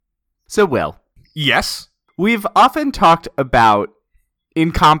So, Will, Yes. we've often talked about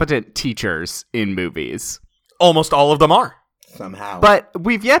incompetent teachers in movies, Almost all of them are. Somehow. but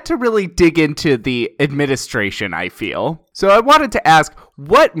we've yet to really dig into the administration, I feel. So I wanted to ask,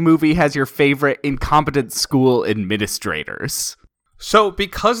 what movie has your favorite incompetent school administrators? So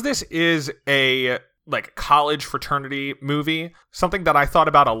because this is a college fraternity movie, something that I thought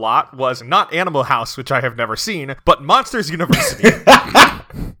about a lot was not Animal House, which I have never seen, but Monsters University.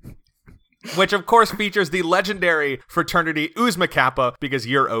 Which, of course, features the legendary fraternity Uzma Kappa, because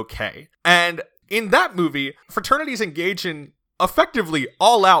you're okay. And in that movie, fraternities engage in effectively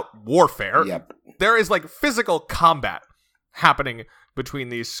all-out warfare. Yep. There is, physical combat happening between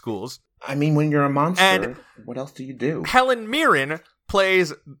these schools. I mean, when you're a monster, And- what else do you do? Helen Mirren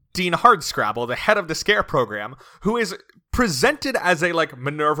plays Dean Hardscrabble, the head of the SCARE program, who is presented as a,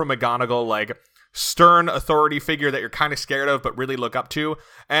 Minerva McGonagall, stern authority figure that you're kind of scared of but really look up to.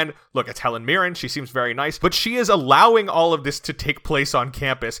 And look, it's Helen Mirren. She seems very nice, but she is allowing all of this to take place on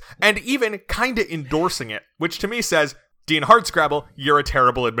campus and even kind of endorsing it, which to me says, Dean Hardscrabble, you're a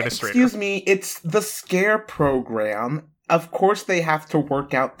terrible administrator. Excuse me, it's the SCARE program. Of course they have to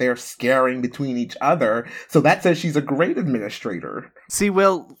work out their scaring between each other, so that says she's a great administrator. See,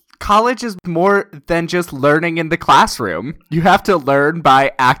 Will, college is more than just learning in the classroom. You have to learn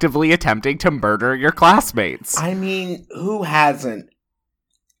by actively attempting to murder your classmates. I mean, who hasn't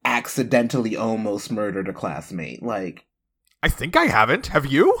accidentally almost murdered a classmate? I think I haven't. Have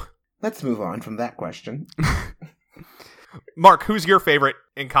you? Let's move on from that question. Mark, who's your favorite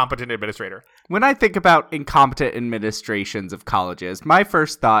incompetent administrator? When I think about incompetent administrations of colleges, my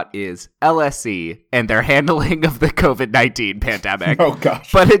first thought is LSE and their handling of the COVID-19 pandemic. Oh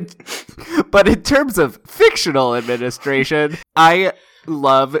gosh. But in terms of fictional administration, I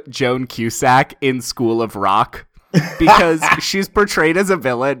love Joan Cusack in School of Rock. Because she's portrayed as a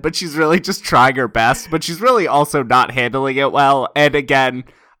villain, but she's really just trying her best, but she's really also not handling it well. And again,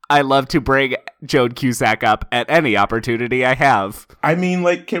 I love to bring Joan Cusack up at any opportunity I have. I mean,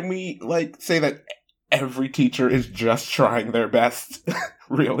 can we, say that every teacher is just trying their best?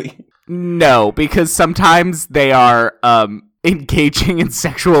 Really? No, because sometimes they are engaging in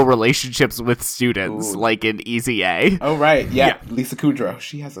sexual relationships with students, Ooh. like in Easy A. Oh, right. Yeah. Lisa Kudrow.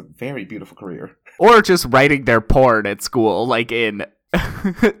 She has a very beautiful career. Or just writing their porn at school, like in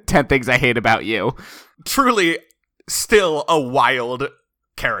 10 Things I Hate About You. Truly, still a wild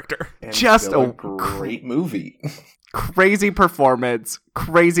character. And Just still a great movie. Crazy performance,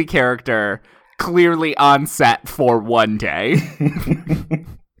 crazy character, clearly on set for one day.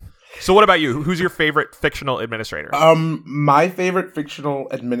 So what about you? Who's your favorite fictional administrator? My favorite fictional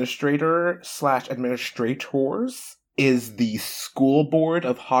administrator / administrators is the school board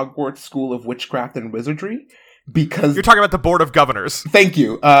of Hogwarts School of Witchcraft and Wizardry, because You're talking about the Board of Governors. thank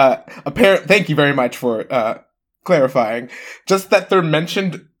you. Thank you very much for clarifying. Just that they're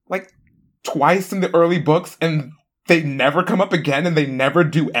mentioned twice in the early books, and they never come up again, and they never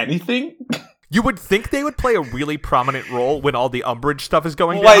do anything. You would think they would play a really prominent role when all the Umbridge stuff is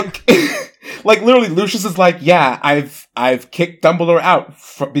going down. Literally, Lucius is yeah, I've kicked Dumbledore out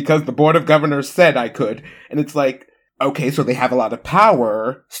because the Board of Governors said I could, and it's okay, so they have a lot of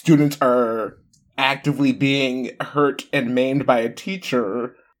power. Students are actively being hurt and maimed by a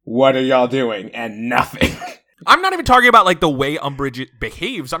teacher. What are y'all doing? And nothing. I'm not even talking about the way Umbridge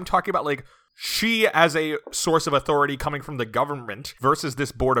behaves. I'm talking about she as a source of authority coming from the government versus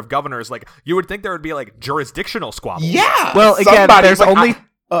this Board of Governors. You would think there would be jurisdictional squabbles. Yeah. Well, again, there's only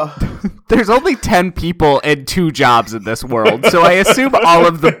I- there's only 10 people and 2 jobs in this world, so I assume all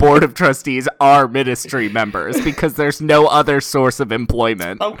of the Board of Trustees are ministry members because there's no other source of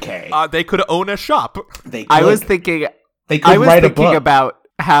employment. okay. They could own a shop. They I could. was thinking They could write a book. about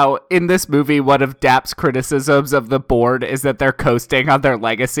how in this movie one of Dapp's criticisms of the board is that they're coasting on their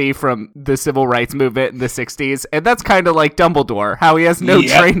legacy from the civil rights movement in the 60s, and that's kind of like Dumbledore, how he has no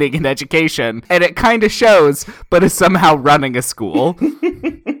Yep. training in education, and it kind of shows, but is somehow running a school.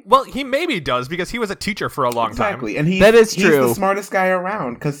 Well, he maybe does because he was a teacher for a long Exactly, time. and That is he's true. the smartest guy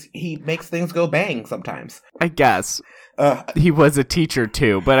around because he makes things go bang sometimes. I guess Uh, he was a teacher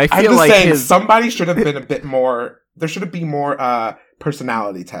too, but I I'm feel just like saying somebody should have been a bit more. There should have been more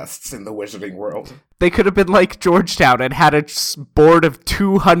personality tests in the wizarding world. they could have been like Georgetown and had a board of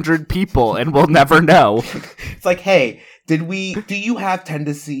 200 people, and we'll never know. It's hey, do you have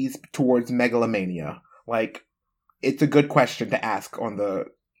tendencies towards megalomania? It's a good question to ask on the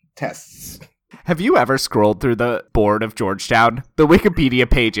tests. Have you ever scrolled through the board of Georgetown? The Wikipedia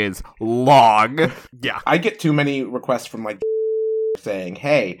page is long. Yeah. I get too many requests from saying,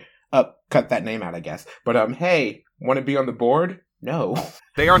 hey, cut that name out, I guess. But hey, want to be on the board? no.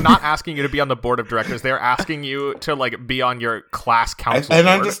 They are not asking you to be on the board of directors. They're asking you to like be on your class council And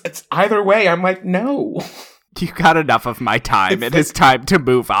board. I'm just, it's either way. I'm like, no. You got enough of my time. It's It is time to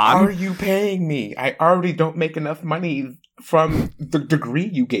move on. Are you paying me? I already don't make enough money from the degree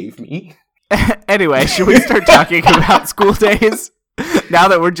you gave me. Anyway, should we start talking about school days? Now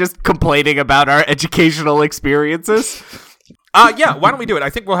that we're just complaining about our educational experiences? Yeah, why don't we do it? I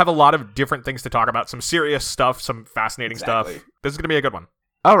think we'll have a lot of different things to talk about. Some serious stuff, some fascinating stuff. This is going to be a good one.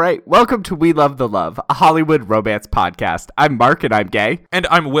 All right, welcome to We Love the Love, a Hollywood romance podcast. I'm Mark and I'm gay. And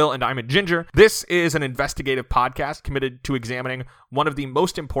I'm Will and I'm a ginger. This is an investigative podcast committed to examining one of the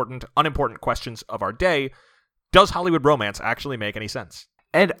most important, unimportant questions of our day. Does Hollywood romance actually make any sense?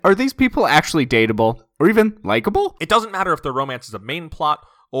 And are these people actually dateable or even likable? It doesn't matter if the romance is a main plot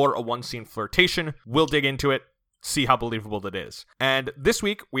or a one-scene flirtation. We'll dig into it, see how believable it is. And this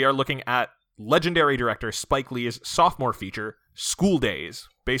week, we are looking at legendary director Spike Lee's sophomore feature, School Daze,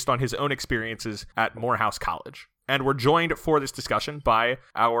 based on his own experiences at Morehouse College. And we're joined for this discussion by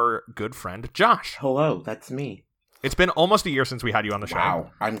our good friend, Josh. Hello, that's me. It's been almost a year since we had you on the show.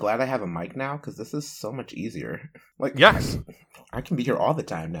 Wow, I'm glad I have a mic now because this is so much easier. Like, Yes. I can be here all the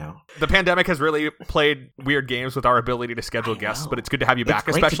time now. The pandemic has really played weird games with our ability to schedule guests, but it's good to have you back,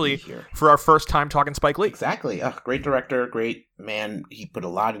 It's great to especially be here. for our first time talking Spike Lee. Exactly. Great director, great man. He put a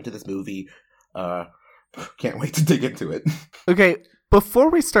lot into this movie. Can't wait to dig into it. Okay, before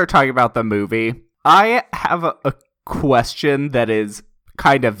we start talking about the movie, I have a question that is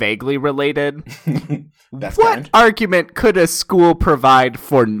kind of vaguely related. That's What kind. argument could a school provide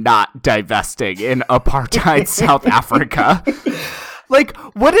for not divesting in apartheid South Africa? Like,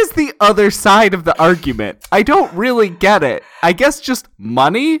 what is the other side of the argument? I don't really get it. I guess just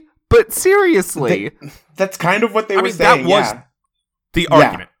money? But seriously. That's kind of what they were mean, saying. that was yeah. The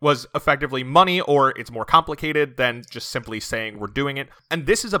argument was effectively money, or it's more complicated than just simply saying we're doing it. And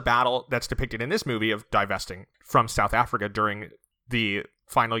this is a battle that's depicted in this movie of divesting from South Africa during the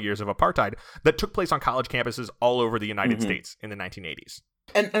final years of apartheid that took place on college campuses all over the United States in the 1980s.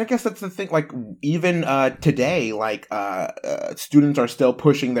 And I guess that's the thing, like, even today, like, students are still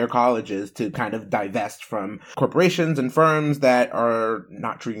pushing their colleges to kind of divest from corporations and firms that are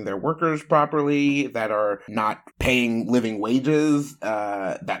not treating their workers properly, that are not paying living wages,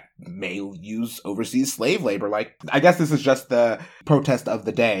 that may use overseas slave labor. Like, I guess this is just the protest of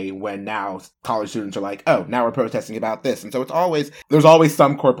the day when now college students are like, oh, now we're protesting about this. And so there's always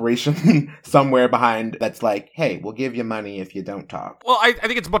some corporation somewhere behind that's like, hey, we'll give you money if you don't talk. Well, I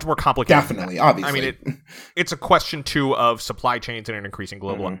think it's much more complicated. Definitely, obviously. I mean, it's a question, too, of supply chains in an increasing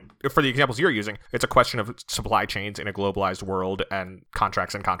global... For the examples you're using, it's a question of supply chains in a globalized world and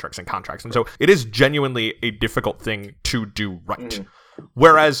contracts and contracts and contracts. And so it is genuinely a difficult thing to do right.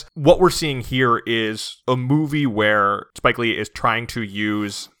 Whereas what we're seeing here is a movie where Spike Lee is trying to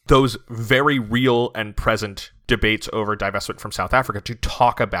use those very real and present debates over divestment from South Africa to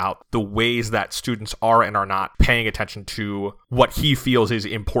talk about the ways that students are and are not paying attention to what he feels is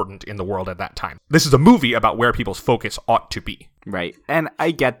important in the world at that time. This is a movie about where people's focus ought to be. Right. And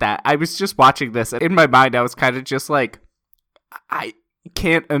I get that. I was just watching this. In my mind, I was kind of just like, I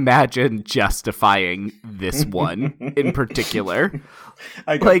can't imagine justifying this one in particular.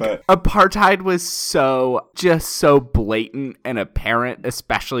 I get Like, that. apartheid was so blatant and apparent,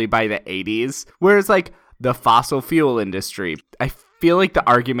 especially by the 80s. Whereas, like, the fossil fuel industry, I feel like the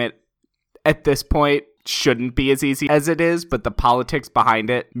argument at this point shouldn't be as easy as it is, but the politics behind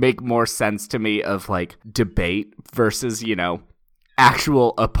it make more sense to me of, like, debate versus,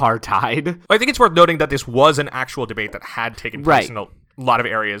 actual apartheid. I think it's worth noting that this was an actual debate that had taken place Right. in a lot of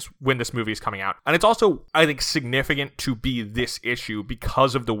areas when this movie is coming out. And it's also, I think, significant to be this issue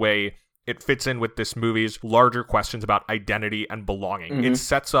because of the way it fits in with this movie's larger questions about identity and belonging. It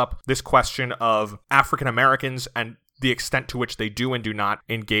sets up this question of African Americans and the extent to which they do and do not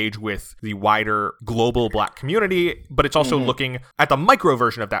engage with the wider global Black community, but it's also looking at the micro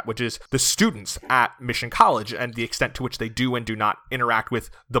version of that, which is the students at Mission College and the extent to which they do and do not interact with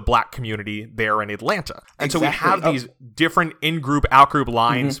the Black community there in Atlanta. And so we have these different in-group, out-group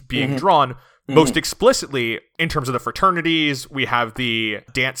lines being drawn. Most explicitly, in terms of the fraternities, we have the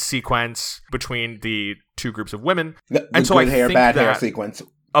dance sequence between the two groups of women. The and so good I hair, think bad hair that sequence.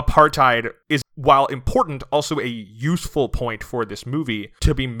 apartheid is, while important, also a useful point for this movie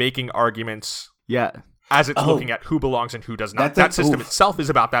to be making arguments Yeah. as it's looking at who belongs and who does not. That system itself is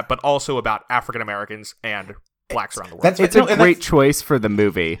about that, but also about African Americans and Blacks around the world. It's a great choice for the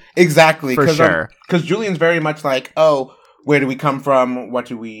movie. Exactly. For sure. Because Julian's very much like, oh, where do we come from? What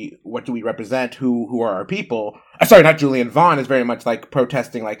do we represent? Who are our people? Sorry, not Julian. Vaughn is very much like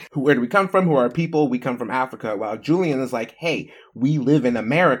protesting, like, where do we come from? Who are our people? We come from Africa. While Julian is like, hey, we live in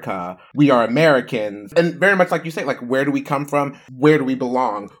America. We are Americans. And very much like you say, like, where do we come from? Where do we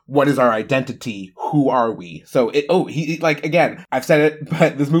belong? What is our identity? Who are we? So again, I've said it,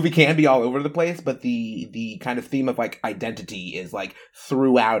 but this movie can be all over the place, but the kind of theme of like identity is like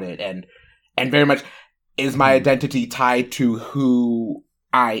throughout it, and very much, is my identity tied to who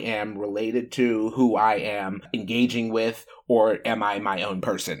I am related to, who I am engaging with, or am I my own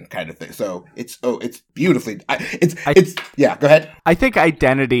person, kind of thing. So it's beautifully, yeah, go ahead. I think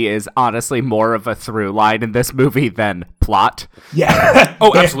identity is honestly more of a through line in this movie than plot. Yeah.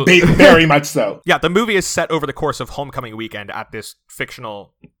 Oh, absolutely. Very much so. Yeah, the movie is set over the course of homecoming weekend at this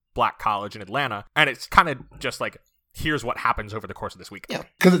fictional black college in Atlanta, and it's kind of just like, here's what happens over the course of this week. Yeah,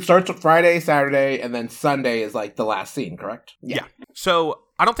 because it starts with Friday, Saturday, and then Sunday is like the last scene, correct? Yeah. So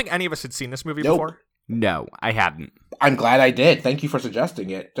I don't think any of us had seen this movie before. No, I hadn't. I'm glad I did. Thank you for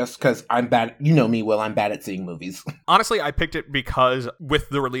suggesting it. Just because I'm bad. You know me, Will. I'm bad at seeing movies. Honestly, I picked it because with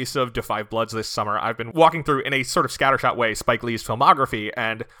the release of Da 5 Bloods this summer, I've been walking through, in a sort of scattershot way, Spike Lee's filmography,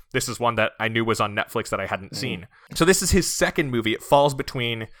 and this is one that I knew was on Netflix that I hadn't seen. So this is his second movie. It falls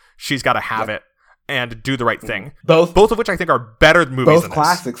between She's Gotta Have It and Do the Right Thing. Both of which I think are better movies both than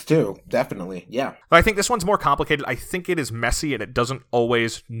classics, too. Definitely, yeah. But I think this one's more complicated. I think it is messy, and it doesn't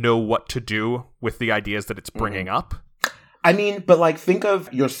always know what to do with the ideas that it's bringing up. I mean, but like, think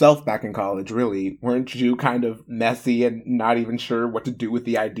of yourself back in college, really. Weren't you kind of messy and not even sure what to do with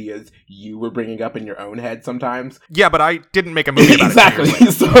the ideas you were bringing up in your own head sometimes? Yeah, but I didn't make a movie about exactly.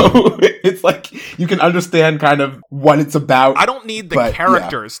 it. So it's like, you can understand kind of what it's about. I don't need the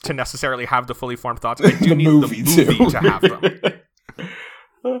characters to necessarily have the fully formed thoughts. I do need the movie to have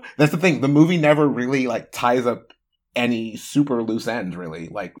them. That's the thing. The movie never really like ties up any super loose ends, really.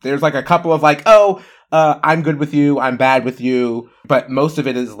 Like, there's like a couple of like, I'm good with you, I'm bad with you, but most of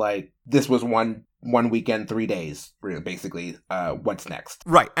it is like, this was one weekend, 3 days, really, basically. What's next?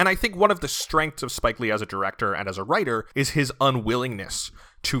 Right, and I think one of the strengths of Spike Lee as a director and as a writer is his unwillingness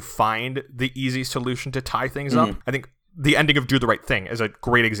to find the easy solution to tie things up. I think the ending of Do the Right Thing is a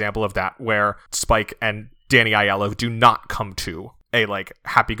great example of that, where Spike and Danny Aiello do not come to a like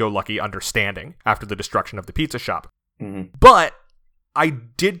happy-go-lucky understanding after the destruction of the pizza shop. But I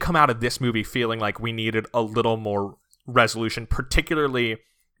did come out of this movie feeling like we needed a little more resolution, particularly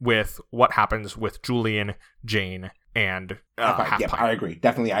with what happens with Julian, Jane, and Half Pint. I agree.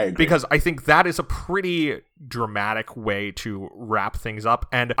 Definitely, I agree. Because I think that is a pretty dramatic way to wrap things up.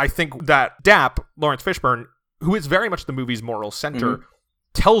 And I think that Dap, Lawrence Fishburne, who is very much the movie's moral center,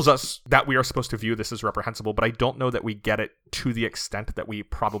 tells us that we are supposed to view this as reprehensible, but I don't know that we get it to the extent that we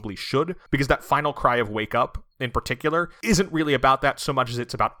probably should, because that final cry of wake up in particular isn't really about that so much as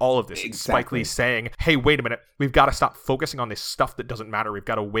it's about all of this. Exactly. Spike Lee saying, hey, wait a minute, we've got to stop focusing on this stuff that doesn't matter. We've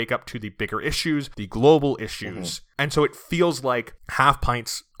got to wake up to the bigger issues, the global issues. And so it feels like Half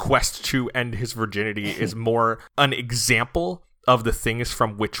Pint's quest to end his virginity is more an example of the things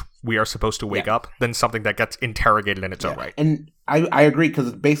from which we are supposed to wake up than something that gets interrogated in its own right. And I agree,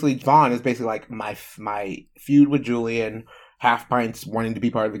 because basically Vaughn is basically like my feud with Julian, Half Pints wanting to be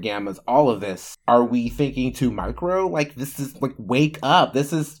part of the Gammas, all of this. Are we thinking too micro? Like, this is like, wake up.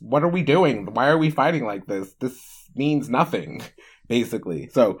 This is, what are we doing? Why are we fighting like this? This means nothing, basically.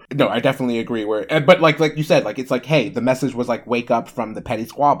 So, no, I definitely agree. But like you said, like, it's like, hey, the message was like, wake up from the petty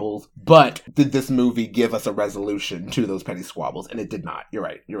squabbles, but did this movie give us a resolution to those petty squabbles? And it did not. You're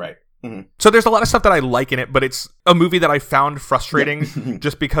right. So there's a lot of stuff that I like in it, but it's a movie that I found frustrating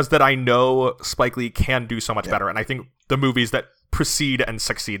just because that I know Spike Lee can do so much better. And I think the movies that precede and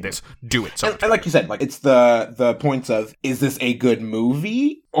succeed this do it so much and like you said, like, it's the points of, is this a good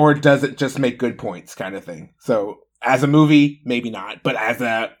movie or does it just make good points, kind of thing. So as a movie, maybe not, but as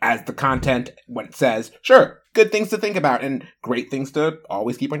the content, what it says, sure, good things to think about and great things to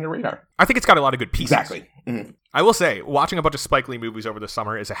always keep on your radar. I think it's got a lot of good pieces. Exactly. I will say, watching a bunch of Spike Lee movies over the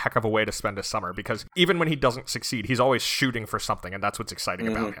summer is a heck of a way to spend a summer, because even when he doesn't succeed, he's always shooting for something, and that's what's exciting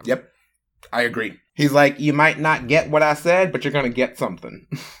about him. Yep. I agree. He's like, you might not get what I said, but you're going to get something.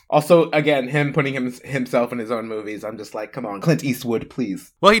 Also, again, him putting himself in his own movies, I'm just like, come on, Clint Eastwood,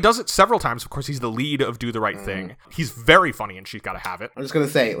 please. Well, he does it several times. Of course, he's the lead of Do the Right Thing. He's very funny, and She's Gotta Have It. I'm just going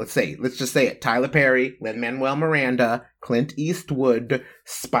to say, let's just say it. Tyler Perry, Lin-Manuel Miranda, Clint Eastwood,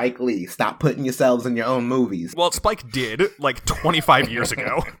 Spike Lee. Stop putting yourselves in your own movies. Well, Spike did, like, 25 years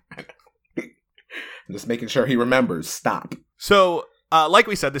ago. I'm just making sure he remembers. Stop. So Like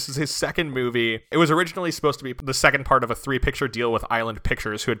we said, this is his second movie. It was originally supposed to be the second part of a 3-picture deal with Island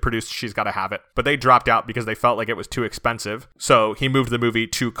Pictures, who had produced She's Gotta Have It, but they dropped out because they felt like it was too expensive. So he moved the movie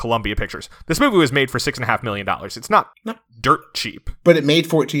to Columbia Pictures. This movie was made for $6.5 million. It's not dirt cheap. But it made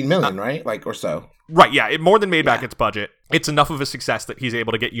 $14 million, right? Like, or so. Right, yeah. It more than made back its budget. It's enough of a success that he's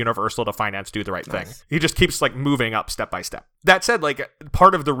able to get Universal to finance Do the Right Thing. He just keeps like moving up step by step. That said, like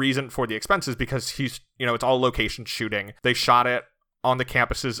part of the reason for the expense is because he's, it's all location shooting. They shot it on the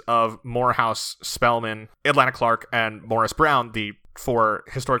campuses of Morehouse, Spelman, Atlanta Clark, and Morris Brown, the 4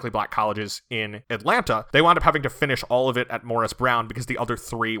 historically black colleges in Atlanta. They wound up having to finish all of it at Morris Brown because the other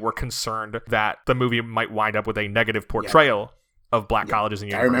 3 were concerned that the movie might wind up with a negative portrayal of black colleges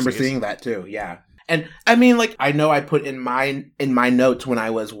and universities. I remember seeing that too, yeah. And I mean, like, I know I put in my notes when I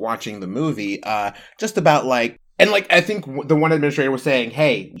was watching the movie, just about like, and like, I think the one administrator was saying,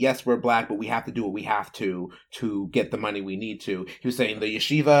 hey, yes, we're black, but we have to do what we have to get the money we need to. He was saying the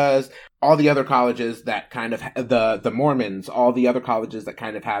yeshivas, all the other colleges that kind of, the Mormons, all the other colleges that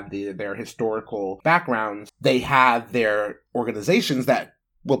kind of have their historical backgrounds, they have their organizations that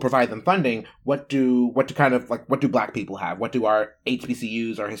will provide them funding. What do black people have? What do our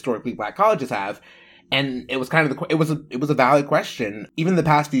HBCUs, our historically black colleges have? And it was kind of it was a valid question. Even the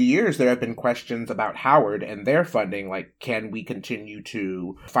past few years, there have been questions about Howard and their funding. Like, can we continue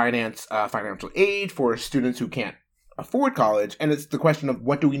to finance financial aid for students who can't afford college? And it's the question of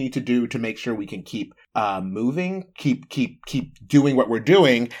what do we need to do to make sure we can keep moving, keep doing what we're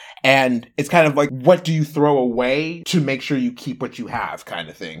doing. And it's kind of like, what do you throw away to make sure you keep what you have, kind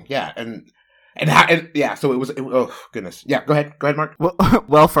of thing. Yeah, so it was, oh goodness. Yeah, go ahead, Mark.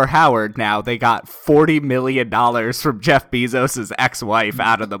 Well, for Howard now, they got $40 million from Jeff Bezos' ex-wife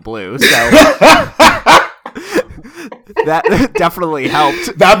out of the blue, so that definitely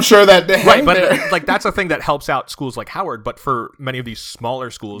helped. I'm sure that right, but like that's a thing that helps out schools like Howard, but for many of these smaller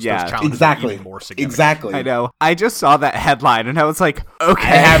schools, those challenges are even more significant. Exactly. I know. I just saw that headline and I was like, okay.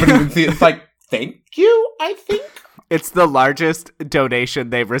 I haven't even seen it. It's like, thank you, I think. It's the largest donation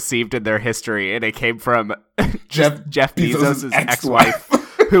they've received in their history, and it came from Jeff Bezos' ex-wife,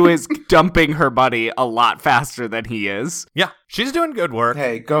 who is dumping her money a lot faster than he is. Yeah, she's doing good work.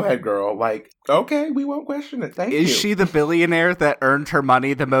 Hey, go ahead, girl. Like, okay, we won't question it. Thank you. Is she the billionaire that earned her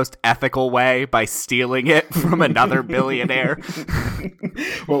money the most ethical way by stealing it from another billionaire?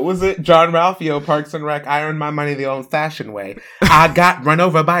 What was it? John Ralphio, Parks and Rec. I earned my money the old-fashioned way. I got run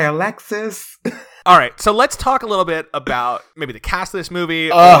over by a Lexus. All right, so let's talk a little bit about maybe the cast of this movie.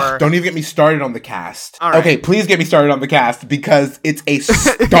 Don't even get me started on the cast. All right. Okay, please get me started on the cast because it's a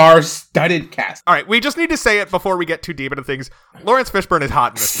star-studded cast. All right, we just need to say it before we get too deep into things. Lawrence Fishburne is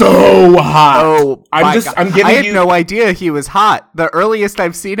hot in this movie. Hot. Oh, I had no idea he was hot. The earliest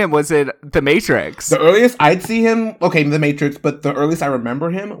I've seen him was in The Matrix. The earliest I'd see him, okay, The Matrix, but the earliest I remember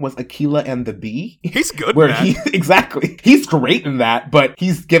him was Akilah and the Bee. He's good in that. Exactly. He's great in that, but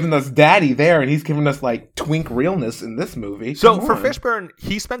he's given us daddy there, and he's given us like twink realness in this movie. So for Fishburne,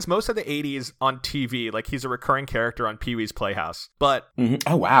 he spends most of the 80s on TV. Like he's a recurring character on Pee-wee's Playhouse. But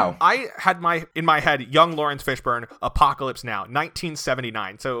oh wow, I had in my head young Lawrence Fishburne, Apocalypse Now,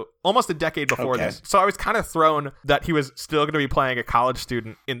 1979. So almost a decade before this. So I was kind of thrown that he was still going to be playing a college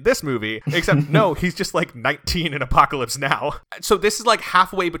student in this movie, except no, he's just like 19 in Apocalypse Now. So this is like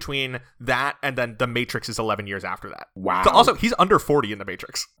halfway between that and then The Matrix is 11 years after that. Wow. So also, he's under 40 in The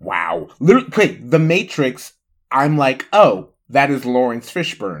Matrix. Wow. Literally, The Matrix, I'm like, oh, that is Lawrence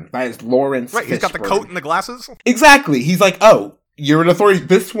Fishburne. That is Lawrence Right, Fishburne. He's got the coat and the glasses. Exactly. He's like, oh, you're an authority.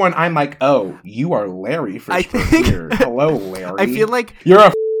 This one, I'm like, oh, you are Larry Fishburne here. Hello, Larry. I feel like you're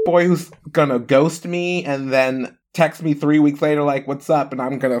a boy who's gonna ghost me and then text me 3 weeks later like, what's up? And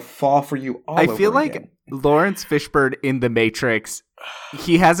I'm gonna fall for you all over I feel like again. Lawrence Fishburne in The Matrix,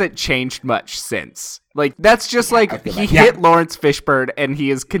 he hasn't changed much since. Like, that's just like, he hit Lawrence Fishburne and he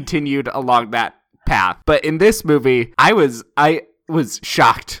has continued along that path. But in this movie, I was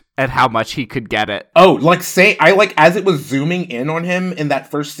shocked at how much he could get it. Oh, as it was zooming in on him in that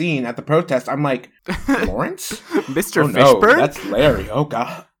first scene at the protest, I'm like, Lawrence? Mr. Oh, Fishburne? No, that's Larry. Oh,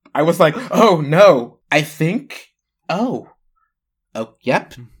 God. I was like, oh, no. I think, oh,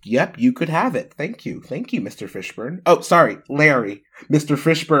 yep, you could have it. Thank you, Mr. Fishburne. Oh, sorry, Larry. Mr.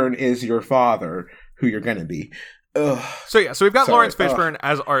 Fishburne is your father, who you're gonna be. Ugh. So we've got Lawrence Fishburne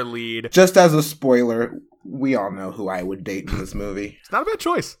as our lead. Just as a spoiler, we all know who I would date in this movie. It's not a bad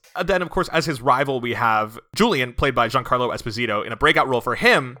choice. Then, of course, as his rival, we have Julian, played by Giancarlo Esposito, in a breakout role for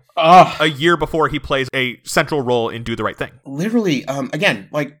him a year before he plays a central role in Do the Right Thing. Literally, again,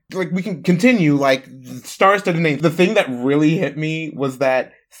 like we can continue, like, star-studded names. The thing that really hit me was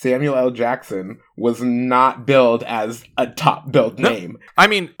that Samuel L. Jackson was not billed as a top billed name. I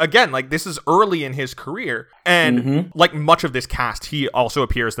mean, again, like, this is early in his career, and like much of this cast, he also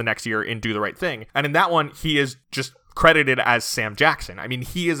appears the next year in Do the Right Thing. And in that one, he is just credited as Sam Jackson. I mean,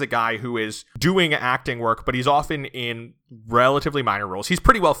 he is a guy who is doing acting work, but he's often in relatively minor roles. He's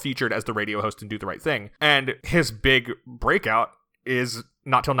pretty well featured as the radio host in Do the Right Thing. And his big breakout is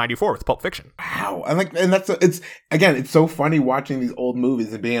not till 94 with Pulp Fiction. Wow. It's so funny watching these old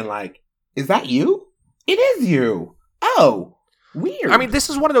movies and being like, is that you? It is you. Oh, weird. I mean, this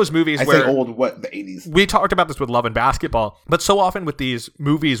is one of those movies where... I say old, what, the 80s? We talked about this with Love and Basketball, but so often with these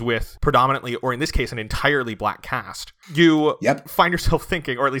movies with predominantly, or in this case, an entirely black cast, you find yourself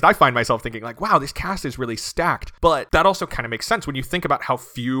thinking, or at least I find myself thinking, like, wow, this cast is really stacked. But that also kind of makes sense when you think about how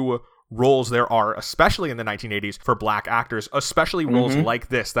few roles there are, especially in the 1980s, for black actors, especially roles like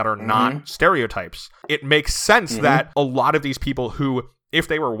this that are not stereotypes. It makes sense that a lot of these people who, if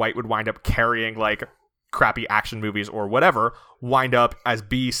they were white, would wind up carrying, like, crappy action movies or whatever, wind up as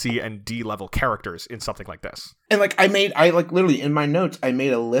B, C, and D level characters in something like this. And like literally in my notes, I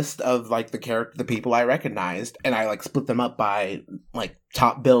made a list of like the people I recognized, and I like split them up by like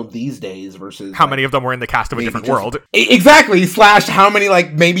top billed these days versus how many of them were in the cast of A Different World. Exactly. / how many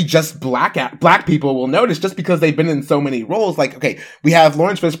like maybe just black people will notice just because they've been in so many roles. Like, okay, we have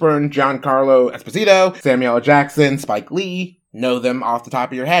Lawrence Fishburne, Giancarlo Esposito, Samuel L. Jackson, Spike Lee. Know them off the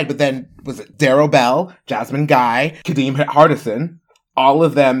top of your head, but then was it Darryl Bell, Jasmine Guy, Kadeem Hardison, all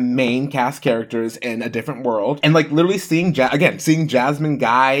of them main cast characters in A Different World, and like literally seeing Jasmine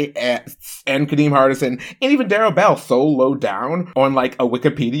Guy and Kadeem Hardison and even Darryl Bell so low down on like a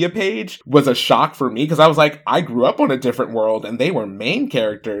Wikipedia page was a shock for me because I was like, I grew up on A Different World and they were main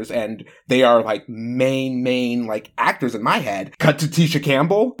characters and they are like main like actors in my head. Cut to Tisha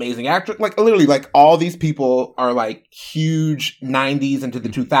Campbell, amazing actress. Like literally like all these people are like huge 90s into the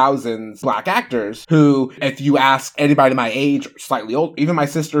 2000s black actors who, if you ask anybody my age, slightly old, even my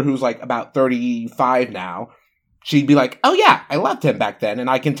sister who's like about 35 now, she'd be like, oh yeah, I loved him back then and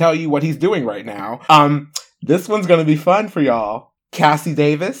I can tell you what he's doing right now. This one's gonna be fun for y'all. Cassie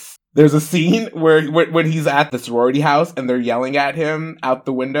Davis. There's a scene where when he's at the sorority house and they're yelling at him out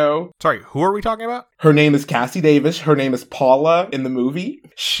the window. Sorry, who are we talking about? Her name is Cassie Davis. Her name is Paula in the movie.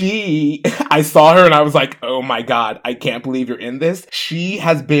 I saw her and I was like, oh my God, I can't believe you're in this. She's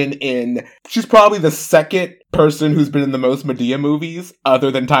probably the second person who's been in the most Madea movies other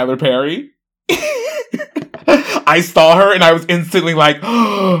than Tyler Perry. I saw her and I was instantly like,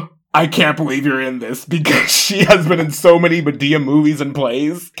 oh, I can't believe you're in this because she has been in so many Madea movies and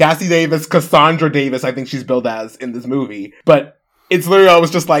plays. Cassie Davis, Cassandra Davis, I think she's billed as in this movie. But it's literally, I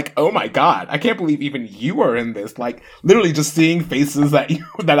was just like, oh my God, I can't believe even you are in this. Like, literally just seeing faces that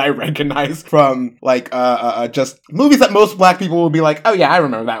I recognize from, like, just movies that most black people will be like, oh yeah, I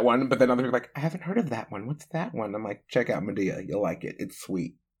remember that one. But then other people are like, I haven't heard of that one. What's that one? I'm like, check out Madea. You'll like it. It's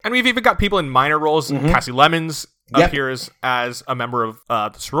sweet. And we've even got people in minor roles. Cassie Lemons appears as a member of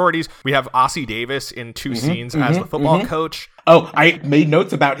the sororities. We have Ossie Davis in two scenes as the football coach. Oh, I made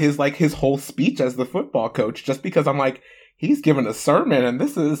notes about his whole speech as the football coach just because I'm like, he's giving a sermon and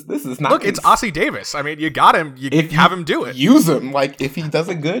this is not. Look, it's Ossie Davis. I mean, you got him. Have him do it. Use him. Like, if he does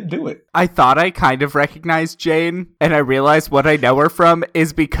it good, do it. I thought I kind of recognized Jane, and I realized what I know her from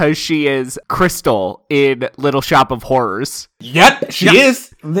is because she is Crystal in Little Shop of Horrors. Yep, she is.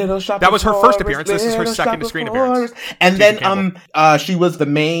 Little Shop That was her of first Horrors, appearance. This is her second screen appearance. And then she was the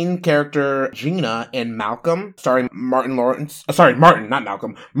main character Gina in Malcolm, starring Martin Lawrence. Martin, not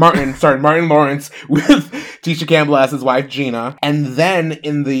Malcolm. Martin, starring Martin Lawrence with Tisha Campbell as his wife Gina. And then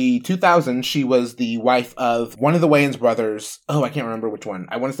in the 2000s, she was the wife of one of the Wayans brothers. Oh, I can't remember which one.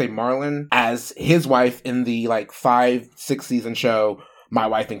 I want to say Marlon as his wife in the 5-6 season show My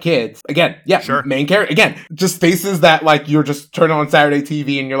Wife and Kids. Again, yeah, sure. Main character. Again, just faces that you're just turning on Saturday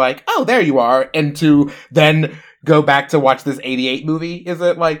TV and you're like, oh, there you are. And to then go back to watch this 88 movie, is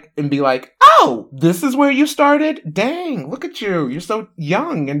it and be like, oh, this is where you started? Dang, look at you. You're so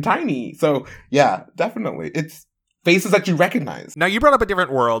young and tiny. So yeah, definitely. It's faces that you recognize. Now, you brought up A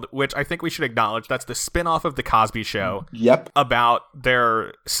Different World, which I think we should acknowledge. That's the spin-off of The Cosby Show. Yep. About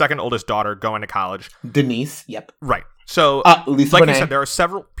their second oldest daughter going to college. Denise. Yep. Right. So, Lisa like Bonet. you said, there are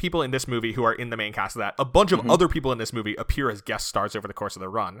several people in this movie who are in the main cast of that. A bunch of other people in this movie appear as guest stars over the course of the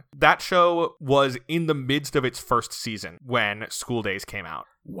run. That show was in the midst of its first season when School Days came out.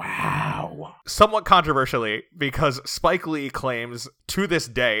 Wow. Somewhat controversially, because Spike Lee claims to this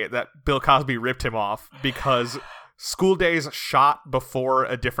day that Bill Cosby ripped him off because School Days shot before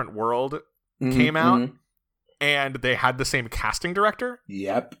A Different World came out. and they had the same casting director,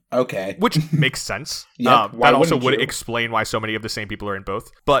 Yep. Okay. which makes sense. Yep, why that also wouldn't would you? explain why so many of the same people are in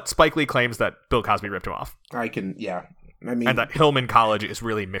both. But Spike Lee claims that Bill Cosby ripped him off, Yeah. I mean, and that Hillman College is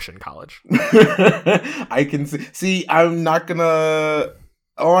really Mission College. I can see. I'm not gonna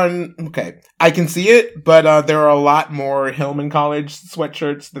okay. I can see it, but there are a lot more Hillman College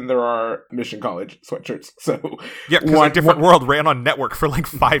sweatshirts than there are Mission College sweatshirts. So Yeah, because A Different World ran on network for like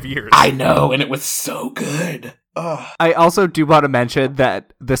 5 years. I know, and it was so good. Ugh. I also do want to mention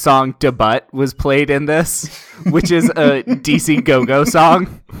that the song "Debut" was played in this, which is a DC Go-Go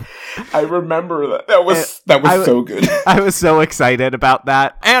song. I remember that. That was so good. I was so excited about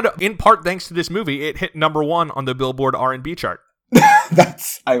that. And in part thanks to this movie, it hit number 1 on the Billboard R&B chart.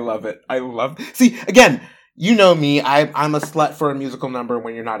 I love it. See, again, you know me. I'm a slut for a musical number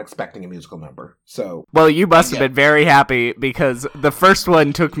when you're not expecting a musical number. So, Well, you must have been very happy because the first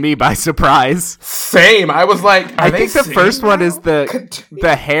one took me by surprise. same. I was like, I think the first one is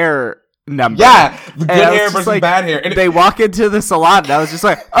the hair number. Yeah, the good And I was hair just versus like, bad hair. And they walk into the salon, and I was just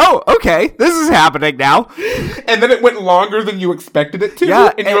like, "Oh, okay, this is happening now." and then it went longer than you expected it to.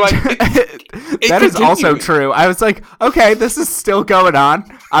 Yeah, and you're like, that is also continued. true. I was like, "Okay, this is still going on.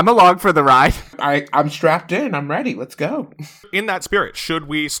 I'm along for the ride." I'm strapped in. I'm ready. Let's go. In that spirit, should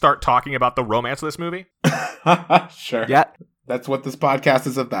we start talking about the romance of this movie? Sure. Yeah. That's what this podcast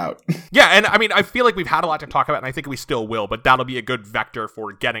is about. Yeah, and I mean, I feel like we've had a lot to talk about, and I think we still will, but that'll be a good vector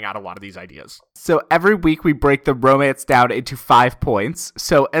for getting at a lot of these ideas. So every week we break the romance down into 5 points.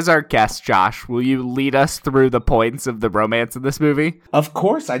 So as our guest, Josh, will you lead us through the points of the romance in this movie? Of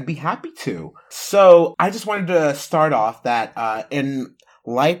course, I'd be happy to. So I just wanted to start off that in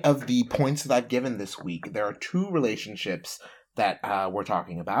light of the points that I've given this week, there are 2 relationships that we're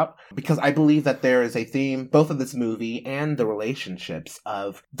talking about, because I believe that there is a theme, both of this movie and the relationships,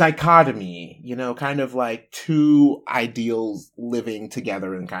 of dichotomy, kind of like 2 ideals living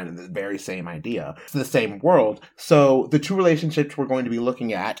together in kind of the very same idea. It's the same world. So the 2 relationships we're going to be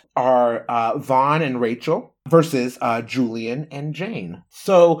looking at are Vaughn and Rachel versus Julian and Jane.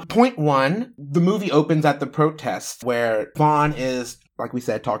 So point 1, the movie opens at the protest where Vaughn is, like we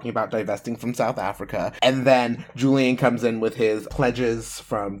said, talking about divesting from South Africa. And then Julian comes in with his pledges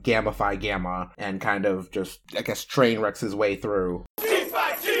from Gamma Phi Gamma and kind of just, I guess, train wrecks his way through.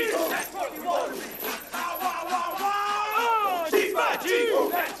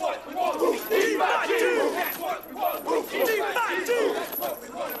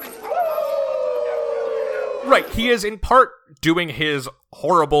 Right, he is in part doing his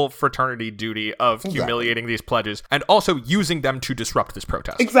horrible fraternity duty of humiliating these pledges and also using them to disrupt this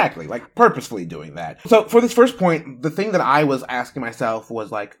protest. Exactly, like purposefully doing that. So for this first point, the thing that I was asking myself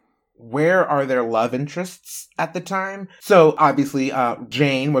was like, where are their love interests at the time? So obviously,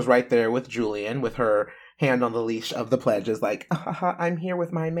 Jane was right there with Julian with her hand on the leash of the pledges, like, I'm here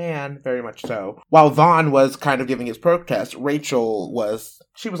with my man, very much so. While Vaughn was kind of giving his protest, Rachel was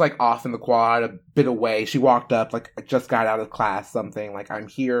like off in the quad, a bit away. She walked up, like, I just got out of class, something, like, I'm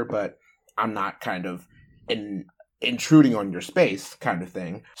here, but I'm not kind of intruding on your space, kind of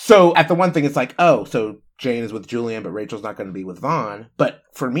thing. So at the one thing, it's like, oh, so Jane is with Julian, but Rachel's not going to be with Vaughn. But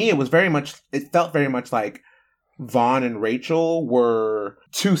for me, it felt very much like Vaughn and Rachel were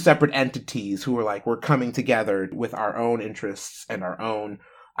 2 separate entities who were like, we're coming together with our own interests and our own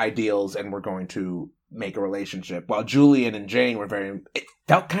ideals, and we're going to make a relationship. While Julian and Jane it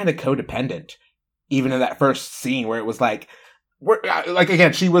felt kind of codependent, even in that first scene where it was like,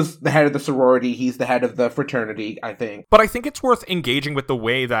 again, she was the head of the sorority, he's the head of the fraternity, I think. But I think it's worth engaging with the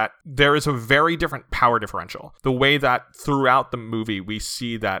way that there is a very different power differential. The way that throughout the movie we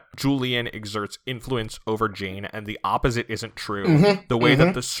see that Julian exerts influence over Jane and the opposite isn't true. Mm-hmm, the way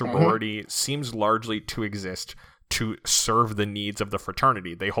that the sorority seems largely to exist to serve the needs of the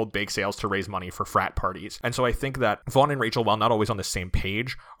fraternity. They hold bake sales to raise money for frat parties. And so I think that Vaughn and Rachel, while not always on the same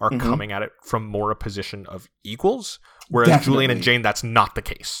page, are coming at it from more a position of equals, whereas Definitely. Julian and Jane, that's not the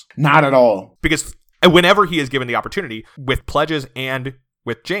case. Not at all. Because whenever he is given the opportunity, with pledges and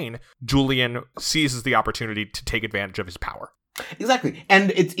with Jane, Julian seizes the opportunity to take advantage of his power. Exactly.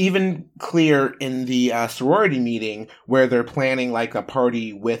 And it's even clear in the sorority meeting where they're planning like a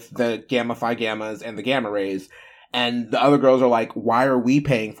party with the Gamma Phi Gammas and the Gamma Rays. And the other girls are like, why are we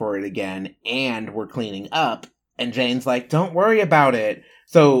paying for it again? And we're cleaning up. And Jane's like, don't worry about it.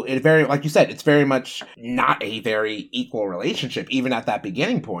 So like you said, it's very much not a very equal relationship, even at that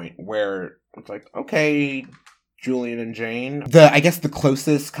beginning point where it's like, okay, Julian and Jane. I guess the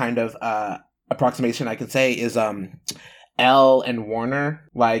closest kind of approximation I can say is Elle and Warner.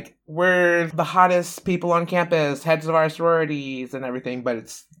 Like, we're the hottest people on campus, heads of our sororities and everything, but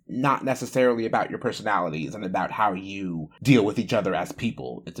it's not necessarily about your personalities and about how you deal with each other as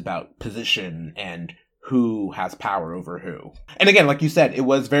people. It's about position and who has power over who. And again, like you said, it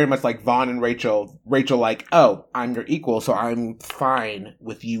was very much like Vaughn and Rachel. Rachel like, oh, I'm your equal, so I'm fine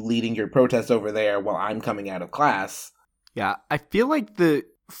with you leading your protest over there while I'm coming out of class. Yeah, I feel like the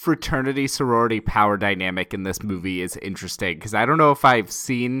fraternity sorority power dynamic in this movie is interesting because I don't know if I've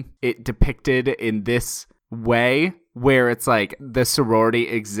seen it depicted in this way where it's like the sorority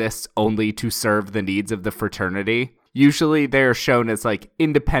exists only to serve the needs of the fraternity. Usually they're shown as like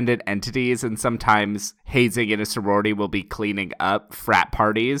independent entities, and sometimes hazing in a sorority will be cleaning up frat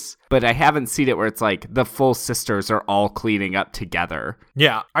parties. But I haven't seen it where it's like the full sisters are all cleaning up together.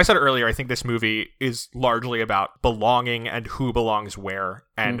 Yeah, I said earlier, I think this movie is largely about belonging and who belongs where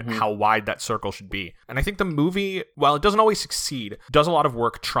and how wide that circle should be. And I think the movie, while it doesn't always succeed, does a lot of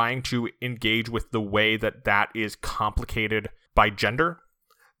work trying to engage with the way that that is complicated by gender.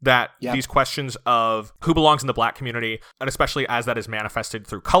 That these questions of who belongs in the Black community, and especially as that is manifested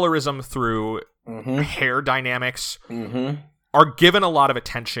through colorism, through hair dynamics, are given a lot of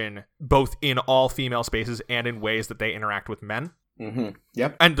attention both in all female spaces and in ways that they interact with men.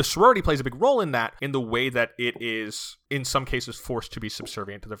 Yep. And the sorority plays a big role in that, in the way that it is, in some cases, forced to be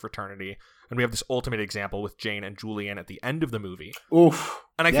subservient to the fraternity. And we have this ultimate example with Jane and Julian at the end of the movie. Oof.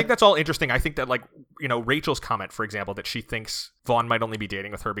 And I think that's all interesting. I think that, like, you know, Rachel's comment, for example, that she thinks Vaughn might only be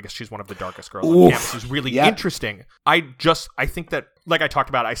dating with her because she's one of the darkest girls on campus is really interesting. I think that, like I talked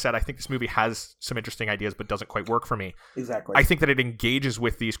about, I said, I think this movie has some interesting ideas, but doesn't quite work for me. Exactly. I think that it engages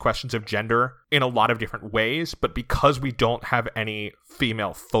with these questions of gender in a lot of different ways, but because we don't have any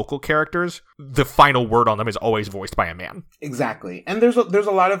female focal characters, the final word on them is always voiced by a man. Exactly. And there's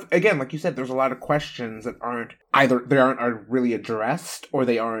a lot of, again, like you said, there's a lot of questions that aren't really addressed, or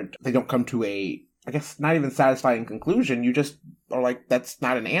they don't come to a, I guess, not even satisfying conclusion. You just are like, that's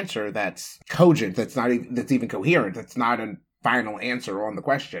not an answer that's cogent, that's even coherent, that's not a final answer on the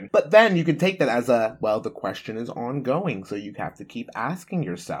question. But then you can take that as the question is ongoing, so you have to keep asking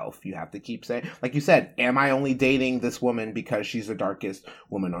yourself. You have to keep saying, like you said, am I only dating this woman because she's the darkest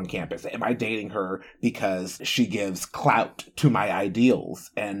woman on campus? Am I dating her because she gives clout to my ideals?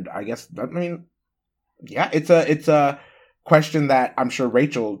 And I guess, it's a question that I'm sure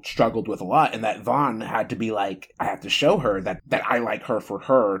Rachel struggled with a lot, and that Vaughn had to be like, I have to show her that I like her for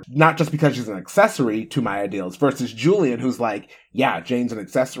her, not just because she's an accessory to my ideals, versus Julian, who's like, yeah, Jane's an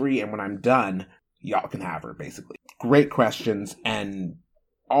accessory, and when I'm done, y'all can have her, basically. Great questions, and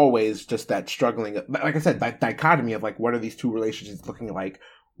always just that struggling, like I said, that dichotomy of like, what are these two relationships looking like?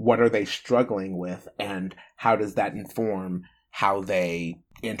 What are they struggling with? And how does that inform how they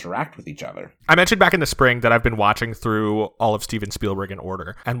interact with each other? I mentioned back in the spring that I've been watching through all of Steven Spielberg in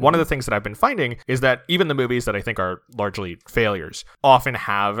order. And one of the things that I've been finding is that even the movies that I think are largely failures often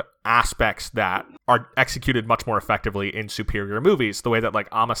have aspects that are executed much more effectively in superior movies. The way that like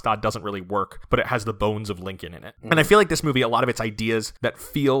Amistad doesn't really work, but it has the bones of Lincoln in it. And I feel like this movie, a lot of its ideas that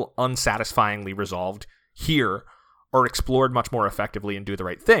feel unsatisfyingly resolved here are explored much more effectively in Do the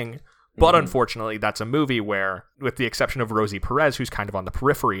Right Thing. But unfortunately, that's a movie where, with the exception of Rosie Perez, who's kind of on the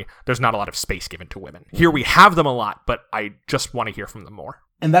periphery, there's not a lot of space given to women. Here we have them a lot, but I just want to hear from them more.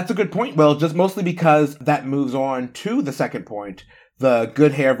 And that's a good point, Will, just mostly because that moves on to the second point, the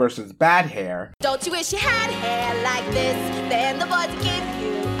good hair versus bad hair. Don't you wish you had hair like this? Then the boys would give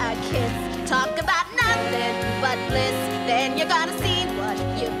you a kiss. Talk about nothing but bliss. Then you're gonna see what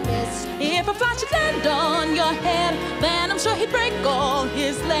you missed. If a fly should land on your head, then I'm sure he'd break all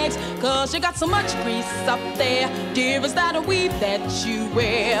his legs. Cause you got so much grease up there. Dear, is that a weave that you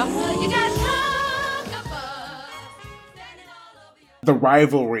wear? You got the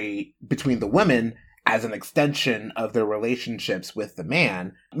rivalry between the women as an extension of their relationships with the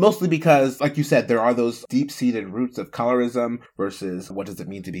man, mostly because, like you said, there are those deep-seated roots of colorism versus what does it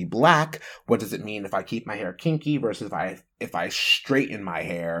mean to be black? What does it mean if I keep my hair kinky versus if I straighten my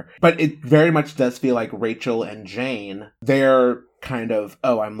hair? But it very much does feel like Rachel and Jane, they're kind of,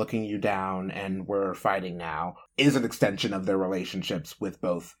 oh, I'm looking you down and we're fighting now, is an extension of their relationships with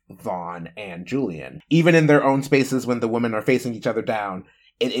both Vaughn and Julian. Even in their own spaces when the women are facing each other down,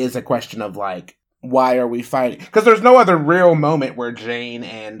 it is a question of like, why are we fighting? Because there's no other real moment where Jane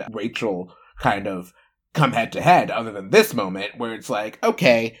and Rachel kind of come head to head other than this moment where it's like,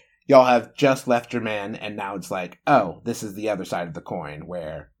 okay, y'all have just left your man, and now it's like, oh, this is the other side of the coin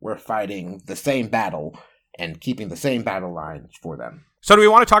where we're fighting the same battle and keeping the same battle lines for them. So do we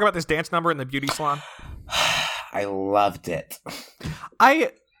want to talk about this dance number in the beauty salon? I loved it.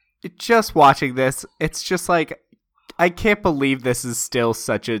 Just watching this, it's just like, I can't believe this is still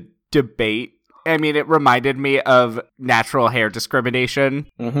such a debate I mean, it reminded me of natural hair discrimination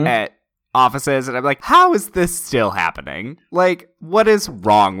at offices, and I'm like, how is this still happening? Like, what is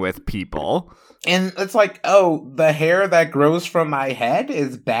wrong with people? And it's like, oh, the hair that grows from my head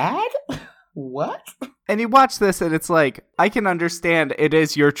is bad? What? And you watch this and it's like, I can understand it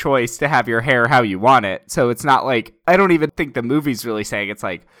is your choice to have your hair how you want it. So it's not like, I don't even think the movie's really saying it's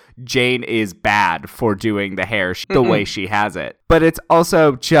like Jane is bad for doing the hair the way she has it. But it's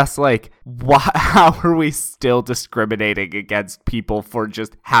also just like, how are we still discriminating against people for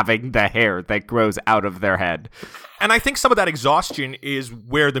just having the hair that grows out of their head? And I think some of that exhaustion is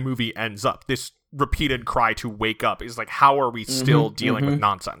where the movie ends up. This repeated cry to wake up is like, how are we still dealing with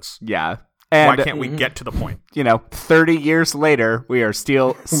nonsense? Yeah. And, why can't we get to the point? 30 years later, we are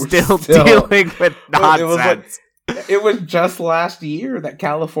still dealing with nonsense. It was just last year that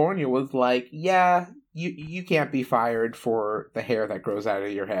California was like, yeah, you can't be fired for the hair that grows out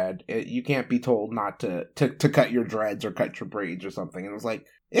of your head. You can't be told not to cut your dreads or cut your braids or something. And it was like,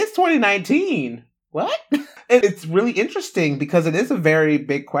 it's 2019. What? It's really interesting because it is a very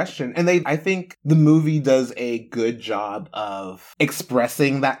big question. And I think the movie does a good job of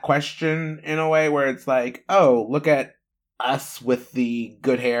expressing that question in a way where it's like, oh, look at us with the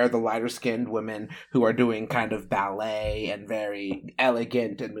good hair, the lighter skinned women who are doing kind of ballet and very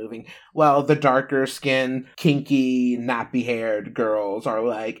elegant and moving. Well, the darker skinned, kinky, nappy haired girls are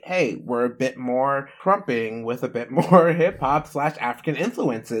like, hey, we're a bit more crumping with a bit more hip hop / African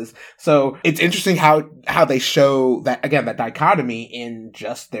influences. So it's interesting how they show that, again, that dichotomy in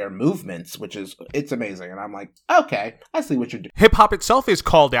just their movements, it's amazing. And I'm like, okay, I see what you're doing. Hip hop itself is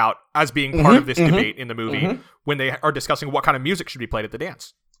called out as being part of this debate in the movie when they are discussing what kind of music should be played at the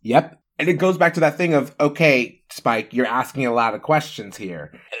dance. Yep. And it goes back to that thing of, okay, Spike, you're asking a lot of questions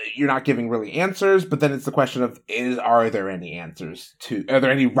here. You're not giving really answers, but then it's the question of, are there any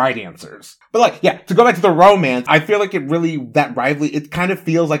right answers? But to go back to the romance, I feel like that rivalry, it kind of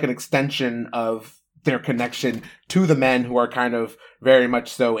feels like an extension of their connection to the men who are kind of very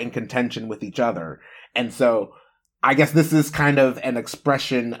much so in contention with each other. And so I guess this is kind of an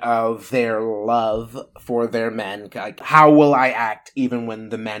expression of their love for their men. Like, how will I act even when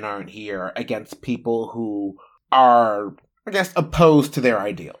the men aren't here against people who are, I guess, opposed to their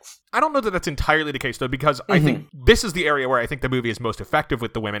ideals? I don't know that that's entirely the case, though, because I think this is the area where I think the movie is most effective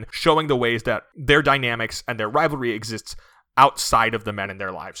with the women, showing the ways that their dynamics and their rivalry exists outside of the men in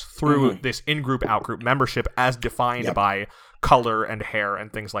their lives through this in-group, out-group membership as defined by color and hair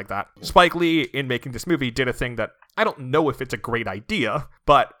and things like that. Spike Lee, in making this movie, did a thing that I don't know if it's a great idea,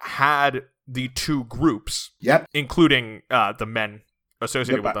 but had the two groups, including the men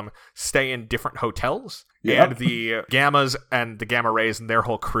associated with them, stay in different hotels. And the Gammas and the Gamma Rays and their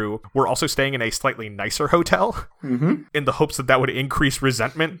whole crew were also staying in a slightly nicer hotel in the hopes that would increase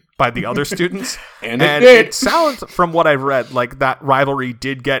resentment by the other students. And it sounds, from what I've read, like that rivalry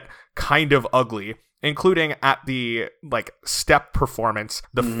did get kind of ugly, including at the step performance.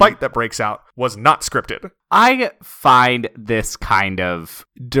 The fight that breaks out was not scripted. I find this kind of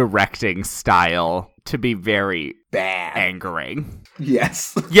directing style to be very bad, angering.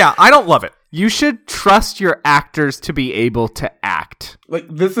 Yes. Yeah, I don't love it. You should trust your actors to be able to act. Like,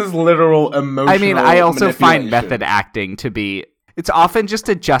 this is literal emotional. I mean, I also find method acting to be, it's often just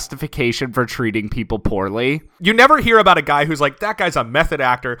a justification for treating people poorly. You never hear about a guy who's like, that guy's a method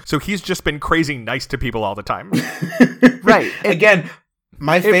actor, so he's just been crazy nice to people all the time. Right. Again,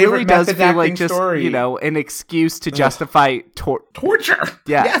 my favorite really does method feel acting like just, story. an excuse to justify torture.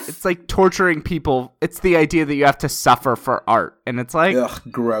 Yeah, yes. It's like torturing people. It's the idea that you have to suffer for art. And it's like, ugh,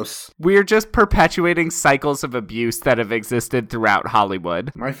 gross. We're just perpetuating cycles of abuse that have existed throughout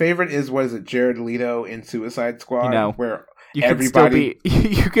Hollywood. My favorite is, what is it, Jared Leto in Suicide Squad? Where you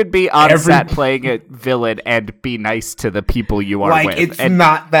could be on set playing a villain and be nice to the people you are with. It's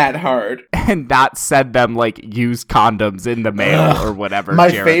not that hard. And not send them, used condoms in the mail or whatever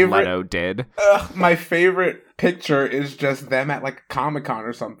Jared Leto did. My favorite picture is just them at, Comic-Con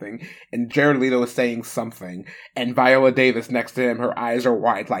or something, and Jared Leto is saying something, and Viola Davis next to him, her eyes are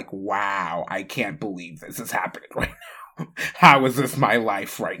wide, wow, I can't believe this is happening right now. How is this my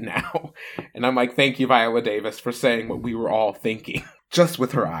life right now? And I'm like, thank you, Viola Davis, for saying what we were all thinking. Just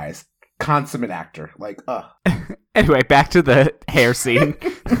with her eyes. Consummate actor. Anyway, back to the hair scene.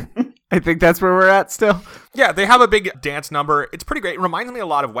 I think that's where we're at still. Yeah, they have a big dance number. It's pretty great. It reminds me a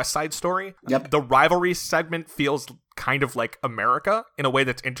lot of West Side Story. Yep. The rivalry segment feels kind of like America in a way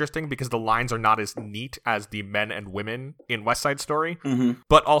that's interesting because the lines are not as neat as the men and women in West Side Story.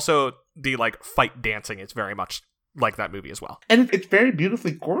 But also the fight dancing is very much like that movie as well. And it's very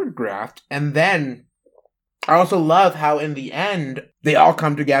beautifully choreographed. And then I also love how in the end they all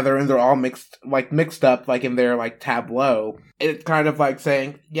come together and they're all mixed up like in their like tableau. It's kind of like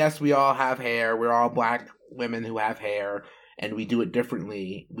saying, yes, we all have hair. We're all black women who have hair and we do it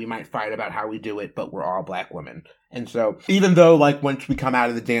differently. We might fight about how we do it, but we're all black women. And so even though like once we come out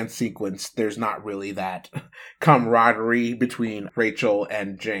of the dance sequence, there's not really that camaraderie between Rachel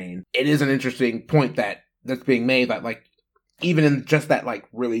and Jane. It is an interesting point that's being made that like, even in just that, like,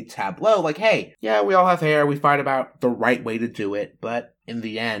 really tableau, like, hey, yeah, we all have hair, we fight about the right way to do it, but in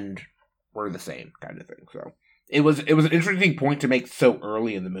the end, we're the same kind of thing. So it was an interesting point to make so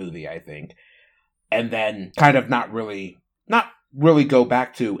early in the movie, I think, and then kind of not really go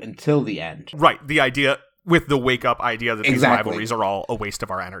back to until the end. Right, the idea with the wake-up idea that these Exactly. rivalries are all a waste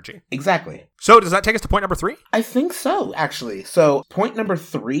of our energy. Exactly. So does that take us to point number 3? I think so, actually. So point number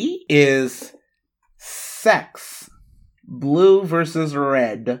 3 is sex. Blue versus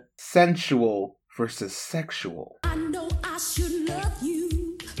red. Sensual versus sexual. I know I should love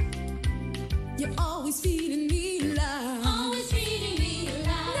you. You're always feeding me love. Always feeding me love.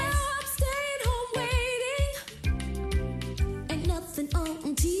 Now I'm staying home waiting. Ain't nothing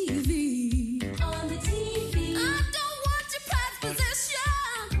on TV. On the TV. I don't want your prized possession.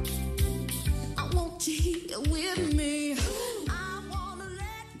 I want you here with me. I wanna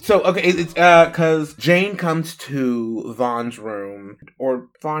let So, okay, it's because Jane comes to Vaughn's room, or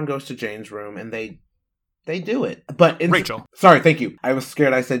Vaughn goes to Jane's room, and they do it. But Rachel. Sorry, thank you. I was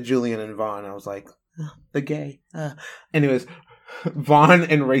scared I said Julian and Vaughn. I was like, the gay. Anyways, Vaughn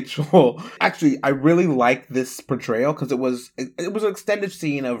and Rachel. Actually, I really like this portrayal because it was an extended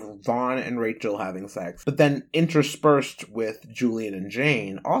scene of Vaughn and Rachel having sex, but then interspersed with Julian and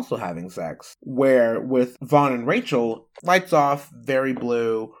Jane also having sex, where with Vaughn and Rachel, lights off, very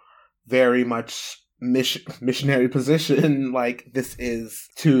blue, very much missionary position, like this is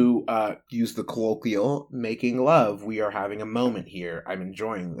to use the colloquial, making love. We are having a moment here. I'm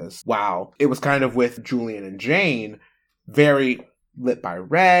enjoying this. Wow. It was kind of with Julian and Jane, very lit by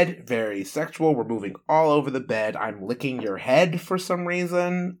red, very sexual. We're moving all over the bed. I'm licking your head for some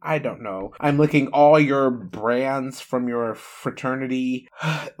reason. I don't know. I'm licking all your brands from your fraternity.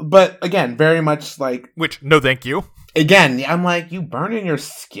 But again, very much like... Which, no thank you. Again, I'm like, you burning your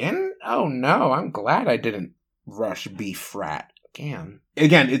skin? Oh no, I'm glad I didn't rush B-frat. Again,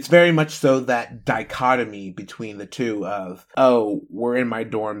 it's very much so that dichotomy between the two of, oh, we're in my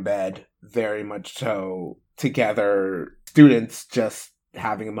dorm bed, very much so together, students just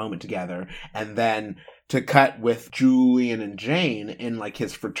having a moment together, and then to cut with Julian and Jane in like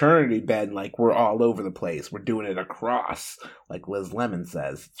his fraternity bed, like we're all over the place. We're doing it across, like Liz Lemon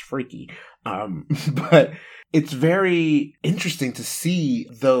says. It's freaky. But it's very interesting to see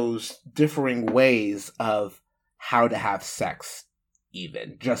those differing ways of how to have sex.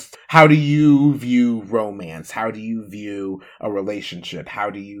 Even just how do you view romance? How do you view a relationship? How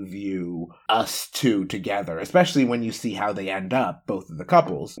do you view us two together? Especially when you see how they end up, both of the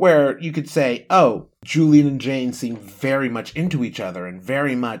couples, where you could say, oh, Julian and Jane seem very much into each other and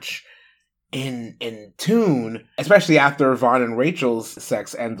very much in tune, especially after Vaughn and Rachel's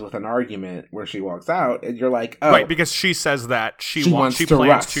sex ends with an argument where she walks out, and you're like, oh. Right, because she says that she plans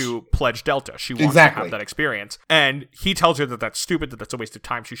to pledge Delta. She wants to have that experience. And he tells her that that's stupid, that that's a waste of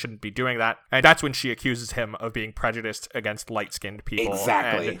time, she shouldn't be doing that. And that's when she accuses him of being prejudiced against light-skinned people.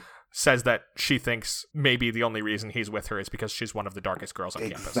 Exactly. And says that she thinks maybe the only reason he's with her is because she's one of the darkest girls on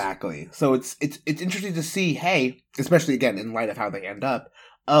campus. Exactly. So it's interesting to see, hey, especially again in light of how they end up,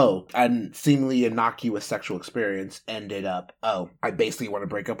 oh, a seemingly innocuous sexual experience ended up, oh, I basically want to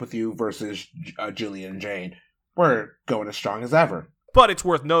break up with you versus Julian and Jane. We're going as strong as ever. But it's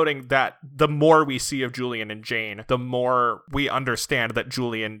worth noting that the more we see of Julian and Jane, the more we understand that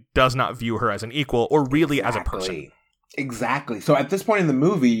Julian does not view her as an equal or really as a person. Exactly. So at this point in the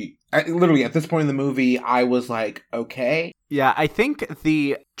movie, I was like, okay. Yeah, I think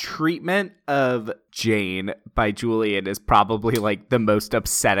the treatment of Jane by Julian is probably like the most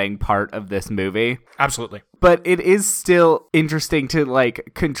upsetting part of this movie. Absolutely. But it is still interesting to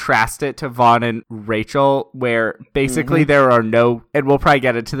like contrast it to Vaughn and Rachel, where basically there are no, and we'll probably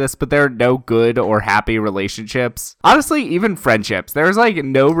get into this, but there are no good or happy relationships. Honestly, even friendships. There's like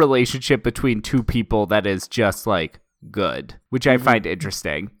no relationship between two people that is just like good, which I find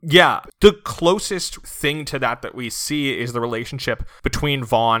interesting. Yeah, the closest thing to that we see is the relationship between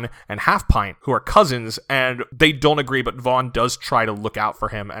Vaughn and Half Pint, who are cousins, and they don't agree, but Vaughn does try to look out for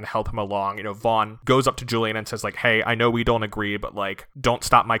him and help him along. You know, Vaughn goes up to Julian and says like, hey, I know we don't agree, but like, don't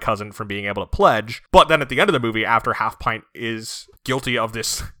stop my cousin from being able to pledge. But then at the end of the movie, after Half Pint is guilty of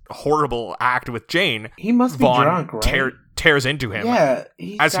this horrible act with Jane, he must be drunk, right? tears into him. Yeah,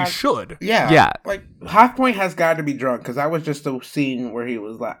 He should. Yeah, Yeah. Like Half Point has got to be drunk because I was just a scene where he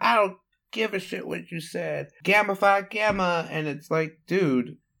was like, "I don't give a shit what you said, Gamma Phi Gamma," and it's like,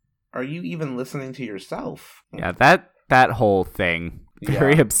 dude, are you even listening to yourself? Yeah, that whole thing,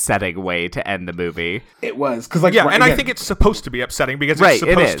 very upsetting way to end the movie. It was because like and I think it's supposed to be upsetting because it's Right,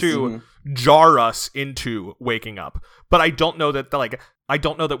 it supposed is. to jar us into waking up. But I don't know that I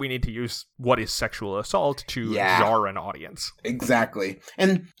don't know that we need to use what is sexual assault to jar an audience. Exactly.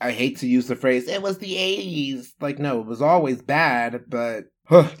 And I hate to use the phrase, it was the 80s. Like, no, it was always bad, but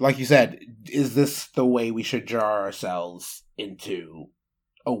like you said, is this the way we should jar ourselves into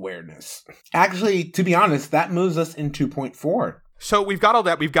awareness? Actually, to be honest, that moves us into point 4. So we've got all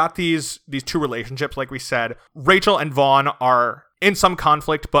that. We've got these two relationships, like we said. Rachel and Vaughn are in some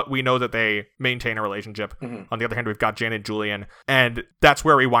conflict, but we know that they maintain a relationship. On the other hand, we've got Jane and Julian, and that's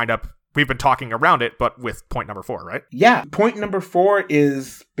where we wind up. We've been talking around it, but with point number 4, right? Yeah. Point number 4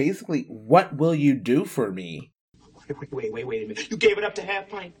 is basically, what will you do for me? Wait a minute. You gave it up to Half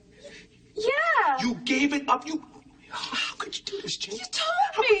Pint? Yeah. You gave it up? How could you do this, Jane? You told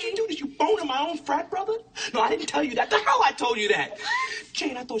How me. could you do this? You boning my own frat brother? No, I didn't tell you that. The hell I told you that?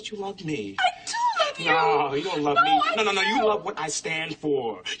 Jane, I thought you loved me. I do love you. No, you don't love me. I No. do. You love what I stand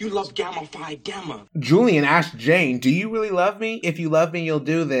for. You love Gamma Phi Gamma. Julian asked Jane, do you really love me? If you love me, you'll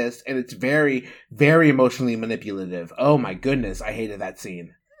do this. And it's very, very emotionally manipulative. Oh my goodness, I hated that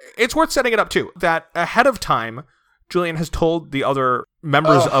scene. It's worth setting it up, too, that ahead of time, Julian has told the other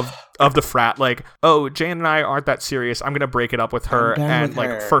members of the frat, like, oh, Jane and I aren't that serious. I'm going to break it up with her. And,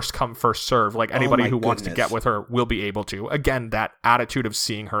 like, first come, first serve. Like, anybody who wants to get with her will be able to. Again, that attitude of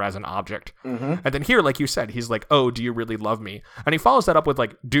seeing her as an object. And then here, like you said, he's like, oh, do you really love me? And he follows that up with,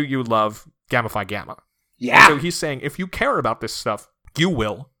 like, do you love Gamma Phi Gamma? Yeah. And so he's saying, if you care about this stuff, you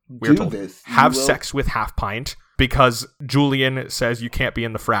will. We're Do told, this. You have will. sex with Half Pint because Julian says you can't be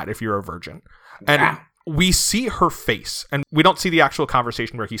in the frat if you're a virgin. And we see her face, and we don't see the actual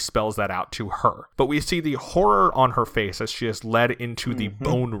conversation where he spells that out to her, but we see the horror on her face as she is led into the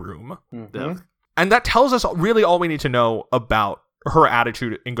bone room. And that tells us really all we need to know about her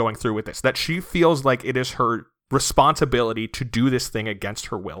attitude in going through with this, that she feels like it is her responsibility to do this thing against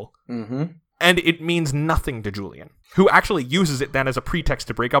her will. And it means nothing to Julian, who actually uses it then as a pretext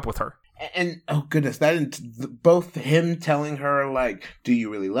to break up with her. And oh goodness, both him telling her, like, do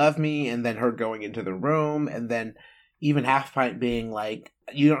you really love me? And then her going into the room, and then even Half Pint being like,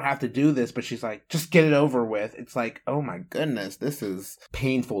 you don't have to do this, but she's like, just get it over with. It's like, oh my goodness, this is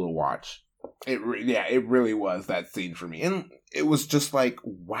painful to watch. It really was, that scene for me. And it was just like,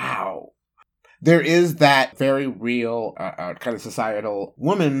 wow. There is that very real kind of societal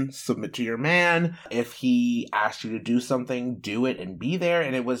woman, submit to your man. If he asks you to do something, do it and be there.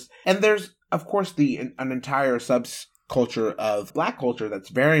 And there's, of course, an entire subculture of Black culture that's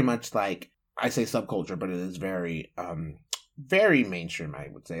very much like, I say subculture, but it is very, very mainstream, I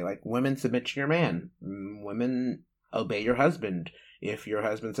would say. Like, women submit to your man. Women obey your husband. If your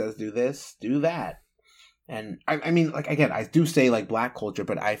husband says do this, do that. And I mean, like, again, I do say like Black culture,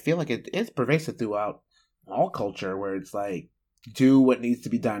 but I feel like it is pervasive throughout all culture, where it's like, do what needs to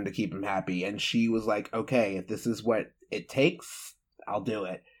be done to keep him happy. And she was like, okay, if this is what it takes, I'll do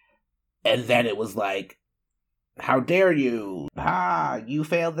it. And then it was like, how dare you? You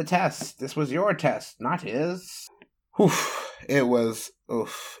failed the test. This was your test, not his. It was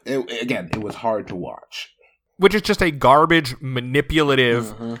hard to watch. Which is just a garbage,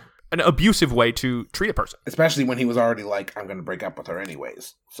 manipulative, an abusive way to treat a person. Especially when he was already like, I'm going to break up with her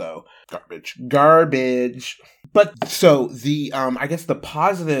anyways. So, garbage. But, so, I guess the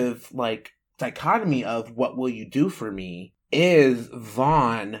positive, like, dichotomy of what will you do for me is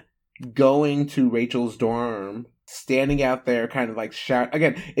Vaughn going to Rachel's dorm, standing out there, kind of like shout.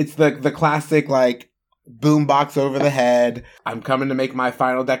 Again, it's the classic, like, boombox over the head. I'm coming to make my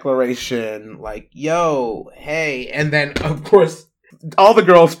final declaration. Like, yo, hey. And then, of course, all the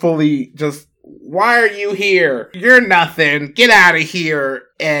girls fully just, why are you here? You're nothing. Get out of here.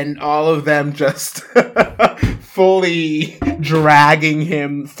 And all of them just fully dragging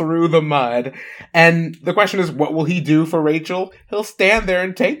him through the mud. And the question is, what will he do for Rachel? He'll stand there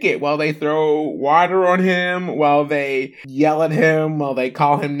and take it while they throw water on him, while they yell at him, while they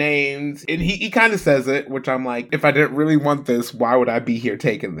call him names. And he kind of says it, which I'm like, if I didn't really want this, why would I be here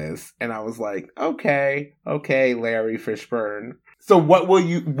taking this? And I was like, okay, Larry Fishburne. So what will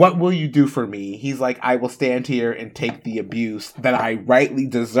you do for me? He's like, I will stand here and take the abuse that I rightly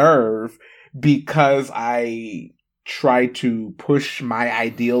deserve because I try to push my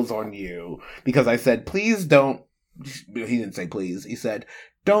ideals on you. Because I said, please don't. He didn't say please. He said,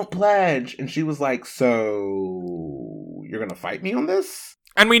 don't pledge. And she was like, so You're gonna fight me on this?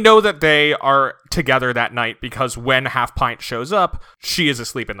 And we know that they are together that night because when Half Pint shows up, she is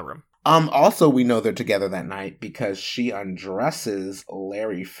asleep in the room. Also, we know they're together that night because she undresses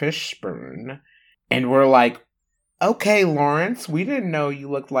Larry Fishburne, and we're like, okay, Lawrence, we didn't know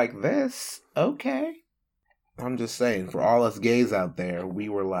you looked like this. Okay. I'm just saying, for all us gays out there, we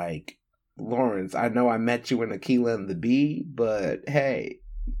were like, Lawrence, I know I met you in Aquila and the Bee, but hey.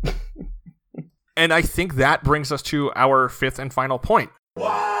 And I think that brings us to our fifth and final point.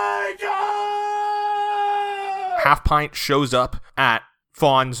 Half Pint shows up at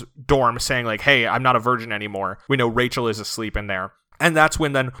Vaughn's dorm saying like, hey, I'm not a virgin anymore. We know Rachel is asleep in there. And that's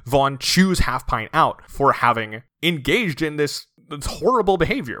when then Vaughn chews Half Pint out for having engaged in this horrible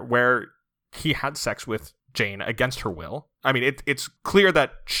behavior where he had sex with Jane against her will. I mean, it's clear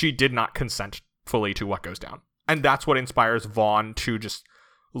that she did not consent fully to what goes down. And that's what inspires Vaughn to just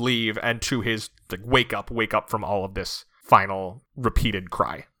leave and to his like, wake up from all of this final repeated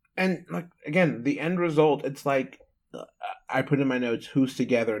cry. And like again, the end result, it's like I put in my notes who's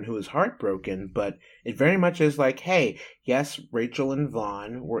together and who is heartbroken, but it very much is like, hey, yes, Rachel and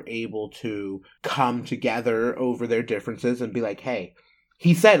Vaughn were able to come together over their differences and be like, hey,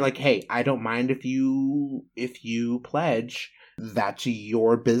 he said like, hey, I don't mind if you pledge. That's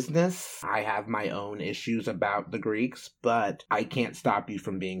your business. I have my own issues about the Greeks, but I can't stop you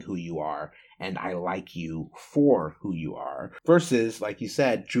from being who you are. And I like you for who you are. Versus, like you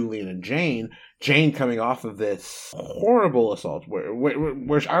said, Julian and Jane coming off of this horrible assault where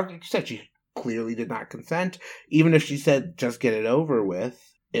like you said, she clearly did not consent. Even if she said, just get it over with,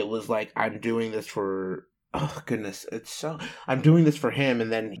 it was like, I'm doing this for, oh goodness, I'm doing this for him.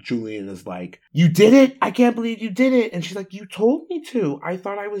 And then Julian is like, you did it? I can't believe you did it. And she's like, you told me to. I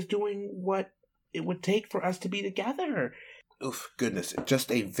thought I was doing what it would take for us to be together. Oof, goodness,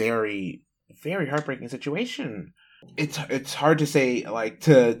 just a very, very heartbreaking situation. It's hard to say, like,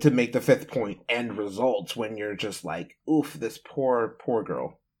 to make the fifth point end results when you're just like, oof, this poor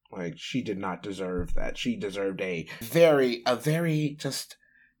girl. Like, she did not deserve that. She deserved a very just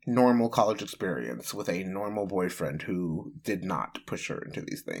normal college experience with a normal boyfriend who did not push her into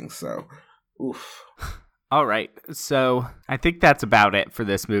these things. So, oof. All right. So I think that's about it for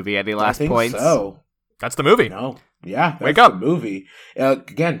this movie. Any last points? So. That's the movie. No. Yeah, that's Wake up. the movie.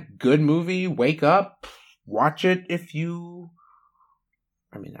 Again, good movie. Wake up. Watch it if you...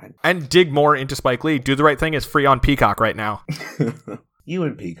 And dig more into Spike Lee. Do the Right Thing is free on Peacock right now. You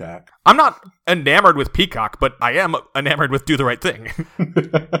and Peacock. I'm not enamored with Peacock, but I am enamored with Do the Right Thing.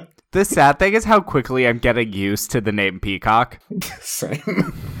 The sad thing is how quickly I'm getting used to the name Peacock.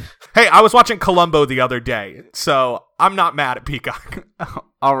 Same. Hey, I was watching Columbo the other day, so I'm not mad at Peacock.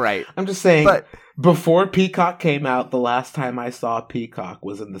 All right. I'm just saying, But before Peacock came out, the last time I saw Peacock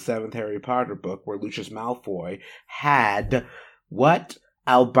was in the 7th Harry Potter book where Lucius Malfoy had what?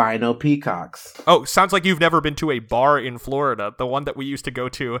 Albino peacocks. Oh, sounds like you've never been to a bar in Florida. The one that we used to go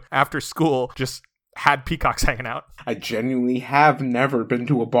to after school just had peacocks hanging out. I genuinely have never been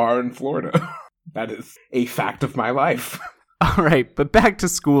to a bar in Florida. That is a fact of my life. all right, but back to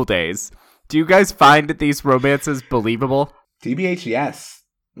school days. Do you guys find these romances believable? TBH, yes.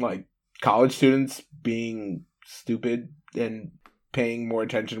 Like, college students being stupid and paying more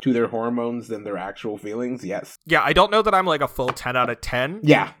attention to their hormones than their actual feelings, yes. Yeah, I don't know that I'm like a full 10 out of 10.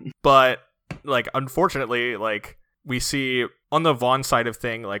 Yeah. But, like, unfortunately, like, we see on the Vaughn side of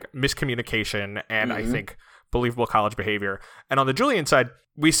thing, like, miscommunication and I think believable college behavior. And on the Julian side,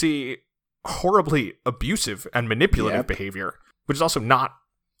 we see horribly abusive and manipulative behavior, which is also not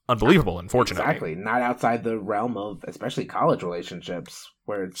unbelievable, unfortunately. Exactly. Not outside the realm of especially college relationships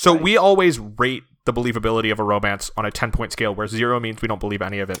where it's so like, we always rate the believability of a romance on a 10-point scale where 0 means we don't believe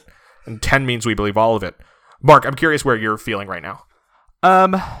any of it and 10 means we believe all of it. Mark, I'm curious where you're feeling right now.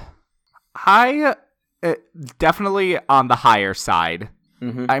 I definitely on the higher side.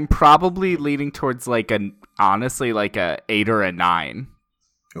 I'm probably leaning towards honestly a 8 or a 9.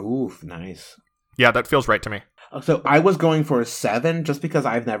 Oof, nice. Yeah, that feels right to me. So I was going for a 7 just because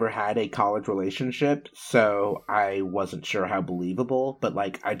I've never had a college relationship, so I wasn't sure how believable, but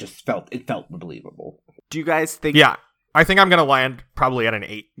I just felt believable. Do you guys think? Yeah, I think I'm gonna land probably at an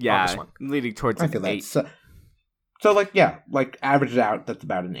 8. Yeah, on this one. leaning towards I an feel 8. that. So average it out, that's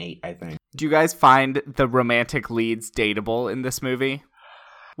about an 8, I think. Do you guys find the romantic leads dateable in this movie?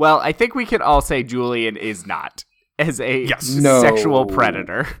 Well, I think we can all say Julian is not. As a sexual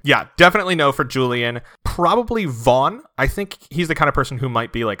predator. Yeah, definitely no for Julian. Probably Vaughn. I think he's the kind of person who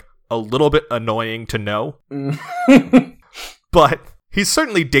might be a little bit annoying to know. But he's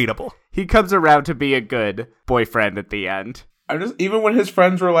certainly dateable. He comes around to be a good boyfriend at the end. Even when his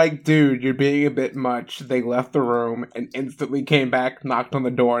friends were like, dude, you're being a bit much, they left the room and instantly came back, knocked on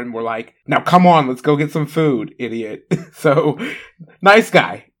the door, and were like, now come on, let's go get some food, idiot. So, nice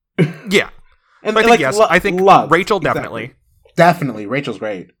guy. Yeah. And But I think, yes, I think love. Rachel definitely. Exactly. Definitely, Rachel's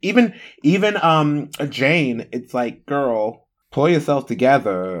great. Even Jane, it's like, girl, pull yourself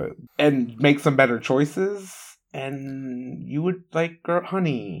together and make some better choices, and you would like, girl,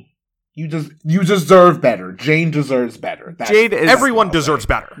 honey, you deserve better. Jane deserves better. Everyone deserves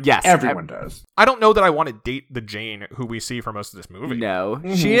better. Yes. Everyone does. I don't know that I want to date the Jane who we see for most of this movie. No.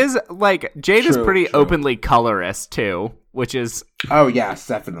 She is, like, Jade is pretty openly colorist, too, which is Oh, yes,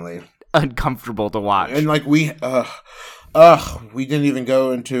 definitely. uncomfortable to watch. And like we didn't even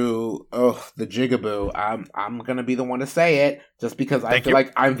go into the jigaboo. I'm gonna be the one to say it just because I feel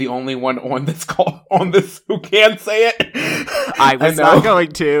like I'm the only one on this call who can say it. I was not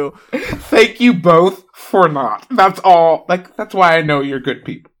going to. Thank you both for not. That's all. Like that's why I know you're good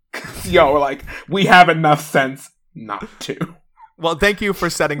people. Y'all were like, we have enough sense not to. Well, thank you for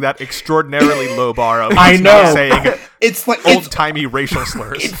setting that extraordinarily low bar of I know. not saying it's like old-timey racial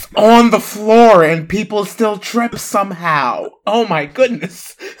slurs. It's on the floor and people still trip somehow. Oh my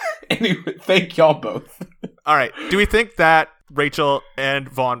goodness. Anyway, thank y'all both. All right. Do we think that Rachel and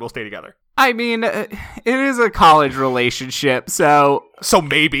Vaughn will stay together? I mean, it is a college relationship, so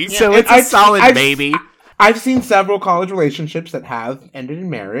maybe. So it's a solid maybe. I've seen several college relationships that have ended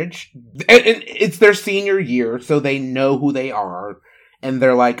in marriage. And it's their senior year, so they know who they are. And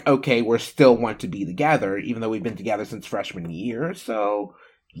they're like, okay, we still want to be together, even though we've been together since freshman year. So,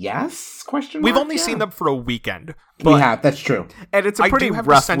 yes? Question mark? We've only seen them for a weekend. We have, that's true. And it's a pretty I do have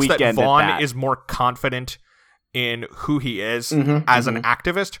rough the sense weekend that Vaughn at that. is more confident in who he is as an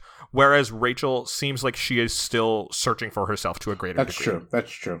activist, whereas Rachel seems like she is still searching for herself to a greater degree.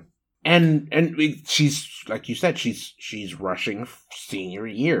 That's true. And she's, like you said, she's rushing senior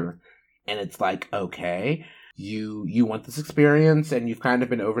year. And it's like, okay, you want this experience, and you've kind of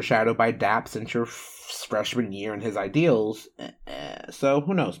been overshadowed by Dap since your freshman year and his ideals. So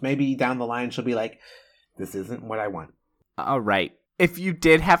who knows? Maybe down the line she'll be like, this isn't what I want. All right. If you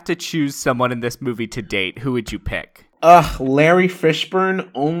did have to choose someone in this movie to date, who would you pick? Larry Fishburne,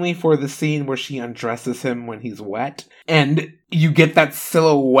 only for the scene where she undresses him when he's wet. And you get that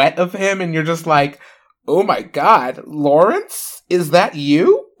silhouette of him, and you're just like, oh my god, Lawrence? Is that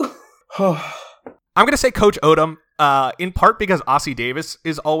you? I'm going to say Coach Odom, in part because Ossie Davis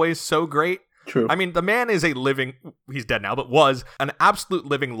is always so great. True. I mean, the man is he's dead now, but was an absolute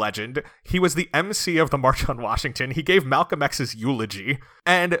living legend. He was the MC of the March on Washington. He gave Malcolm X's eulogy.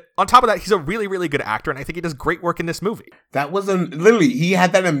 And on top of that, he's a really, really good actor, and I think he does great work in this movie. That was literally, he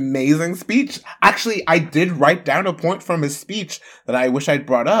had that amazing speech. Actually, I did write down a point from his speech that I wish I'd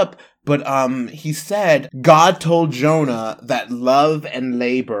brought up, but he said, God told Jonah that love and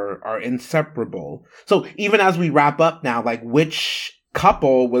labor are inseparable. So even as we wrap up now, like, which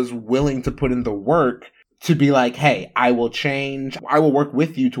couple was willing to put in the work to be like, hey, I will change, I will work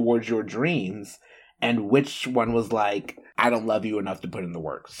with you towards your dreams, and which one was like, I don't love you enough to put in the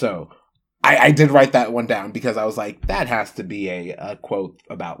work. So I did write that one down because I was like, that has to be a quote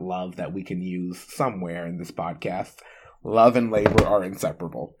about love that we can use somewhere in this podcast. Love and labor are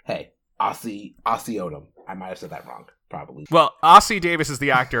inseparable. Hey, Ossie Odom. I might have said that wrong. Probably. Well, Ossie Davis is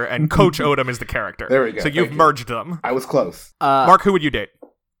the actor, and Coach Odom is the character. There we go. So you've merged them. I was close. Mark, who would you date?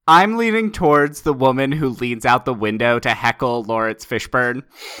 I'm leaning towards the woman who leans out the window to heckle Lawrence Fishburne.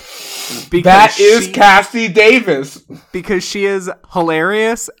 That is Cassie Davis. Because she is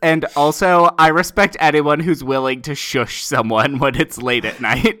hilarious, and also I respect anyone who's willing to shush someone when it's late at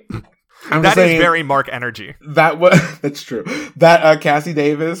night. That is very Mark energy. That's true. That Cassie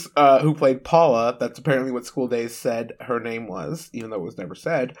Davis, who played Paula, that's apparently what School Days said her name was, even though it was never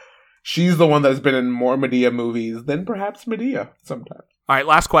said. She's the one that's been in more Medea movies than perhaps Medea sometimes. All right,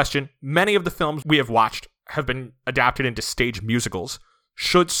 last question. Many of the films we have watched have been adapted into stage musicals.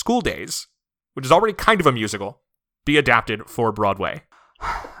 Should School Days, which is already kind of a musical, be adapted for Broadway?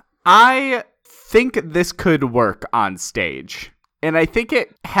 I think this could work on stage. And I think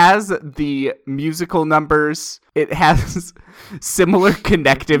it has the musical numbers. It has similar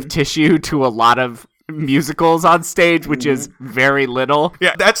connective tissue to a lot of musicals on stage, which is very little.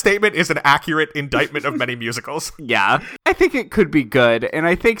 Yeah, that statement is an accurate indictment of many musicals. Yeah. I think it could be good. And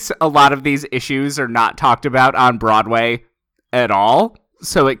I think a lot of these issues are not talked about on Broadway at all.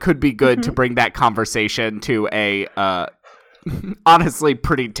 So it could be good to bring that conversation to a honestly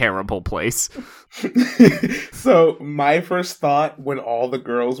pretty terrible place. So my first thought when all the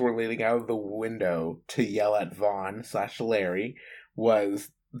girls were leaning out of the window to yell at Vaughn / Larry was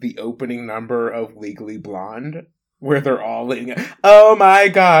the opening number of Legally Blonde where they're all leaning. Oh my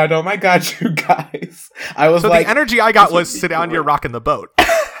god, you guys! I was So like, the energy I got this would was be sit down, great. you're rocking the boat.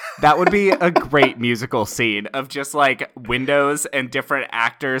 That would be a great musical scene of just like windows and different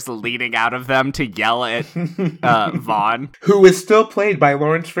actors leaning out of them to yell at Vaughn. who is still played by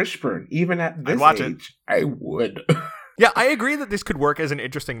Lawrence Fishburne, even at this watch it. age. I would. Yeah, I agree that this could work as an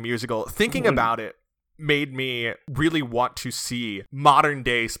interesting musical. Thinking about it made me really want to see modern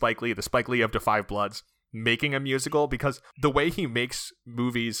day Spike Lee, the Spike Lee of Da 5 Bloods, making a musical, because the way he makes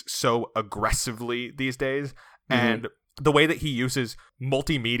movies so aggressively these days and the way that he uses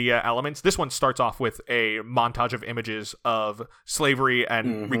multimedia elements. This one starts off with a montage of images of slavery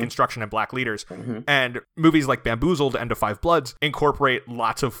and Reconstruction and black leaders. And movies like Bamboozled and Da 5 Bloods incorporate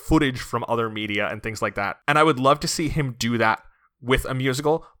lots of footage from other media and things like that. And I would love to see him do that with a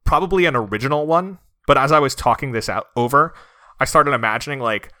musical, probably an original one. But as I was talking this out over, I started imagining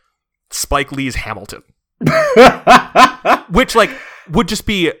like Spike Lee's Hamilton, which like would just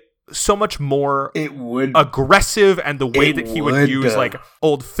be so much more It would. aggressive, and the way It that he would. would use like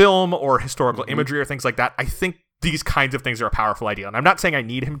old film or historical imagery or things like that. I think these kinds of things are a powerful idea. And I'm not saying I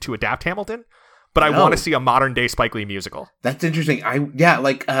need him to adapt Hamilton, but I No. want to see a modern day Spike Lee musical. That's interesting.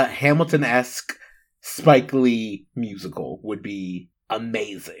 Like Hamilton-esque Spike Lee musical would be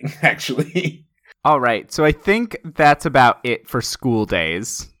amazing, actually. All right, so I think that's about it for School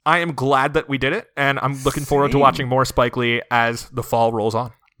Days. I am glad that we did it, and I'm looking forward to Same. watching more Spike Lee as the fall rolls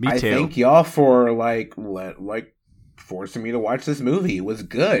on. Me I too. thank y'all for forcing me to watch this movie. It was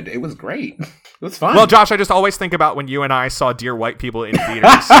good. It was great. It was fun. Well, Josh, I just always think about when you and I saw Dear White People in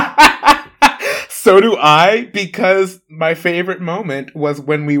theaters. So do I, because my favorite moment was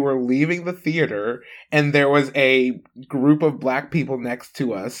when we were leaving the theater and there was a group of black people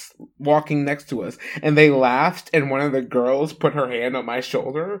walking next to us, and they laughed, and one of the girls put her hand on my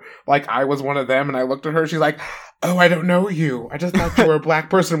shoulder like I was one of them, and I looked at her, she's like, "Oh, I don't know you. I just thought you were a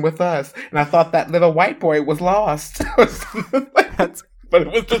black person with us." And I thought that little white boy was lost. But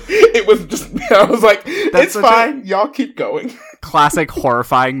it was just, I was like, it's such fine. Y'all keep going. Classic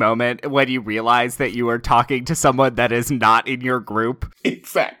horrifying moment when you realize that you are talking to someone that is not in your group.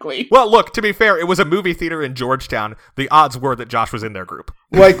 Exactly. Well, look, to be fair, it was a movie theater in Georgetown. The odds were that Josh was in their group.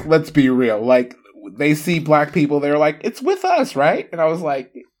 Like, let's be real. Like, they see black people, they're like, it's with us, right? And I was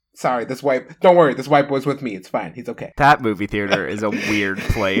like, sorry, don't worry, this white boy's with me. It's fine. He's okay. That movie theater is a weird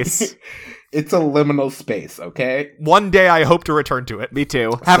place. It's a liminal space, okay? One day I hope to return to it. Me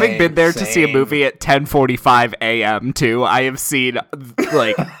too. Having been there to see a same. movie at 10:45 a.m. too, I have seen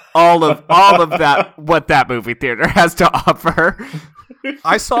like all of that what that movie theater has to offer.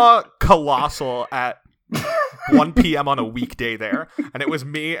 I saw Colossal at 1 p.m. on a weekday there, and it was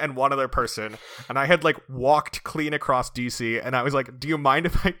me and one other person, and I had like walked clean across DC, and I was like, "Do you mind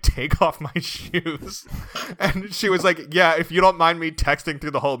if I take off my shoes?" And she was like, "Yeah, if you don't mind me texting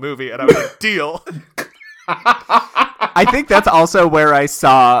through the whole movie." And I was like, "Deal." I think that's also where I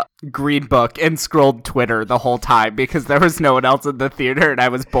saw Green Book and scrolled Twitter the whole time because there was no one else in the theater and I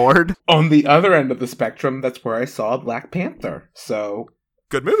was bored. On the other end of the spectrum, that's where I saw Black Panther. So,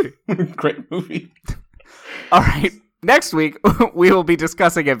 Good movie. great movie. All right. Next week, we will be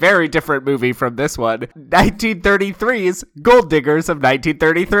discussing a very different movie from this one, 1933's Gold Diggers of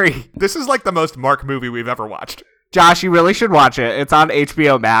 1933. This is like the most Mark movie we've ever watched. Josh, you really should watch it. It's on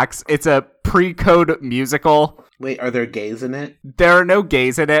HBO Max. It's a pre-code musical. Wait, are there gays in it? There are no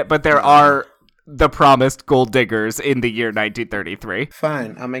gays in it, but there are the promised gold diggers in the year 1933.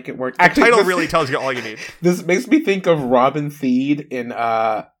 Fine, I'll make it work. The Actually, title this- really tells you all you need. This makes me think of Robin Thede in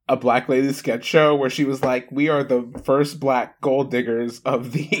a Black Lady sketch show where she was like, "We are the first black gold diggers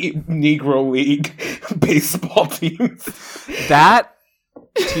of the Negro League baseball teams." That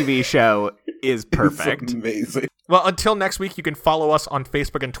TV show is perfect. It's amazing. Well, until next week, you can follow us on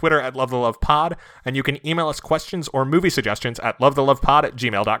Facebook and Twitter at LoveTheLovePod, and you can email us questions or movie suggestions at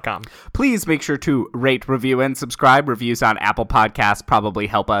lovethelovepod@gmail.com. Please make sure to rate, review, and subscribe. Reviews on Apple Podcasts probably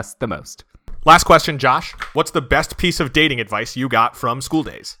help us the most. Last question, Josh. What's the best piece of dating advice you got from School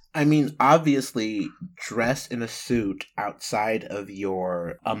Days? I mean, obviously, dress in a suit outside of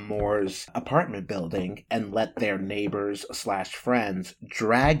your amour's apartment building and let their neighbors/friends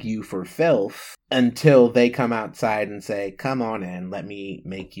drag you for filth until they come outside and say, "Come on in, let me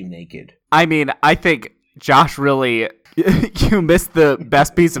make you naked." I mean, I think Josh really, you missed the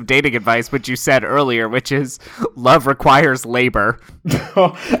best piece of dating advice, which you said earlier, which is love requires labor.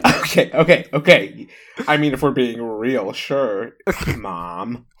 Okay. I mean, if we're being real, sure.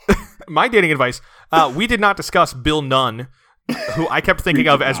 Mom. My dating advice, we did not discuss Bill Nunn, who I kept thinking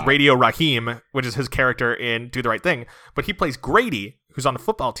of as Radio Raheem, which is his character in Do the Right Thing, but he plays Grady, who's on the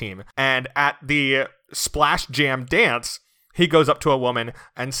football team. And at the Splash Jam dance, he goes up to a woman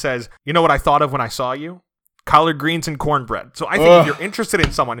and says, "You know what I thought of when I saw you? Collard greens and cornbread." So I think if you're interested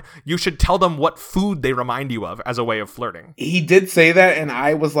in someone, you should tell them what food they remind you of as a way of flirting. He did say that, and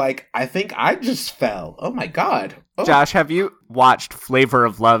I was like, I think I just fell. Oh my God. Oh. Josh, have you watched Flavor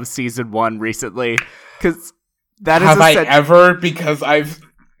of Love season 1 recently? Because that is have I ever? Because I've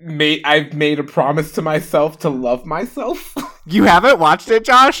made a promise to myself to love myself. You haven't watched it,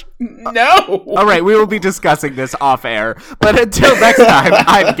 Josh? No. All right, we will be discussing this off air. But until next time,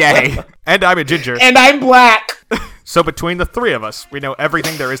 I'm gay. And I'm a ginger. And I'm black. So between the three of us, we know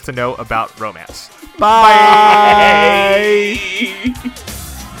everything there is to know about romance. Bye. Bye.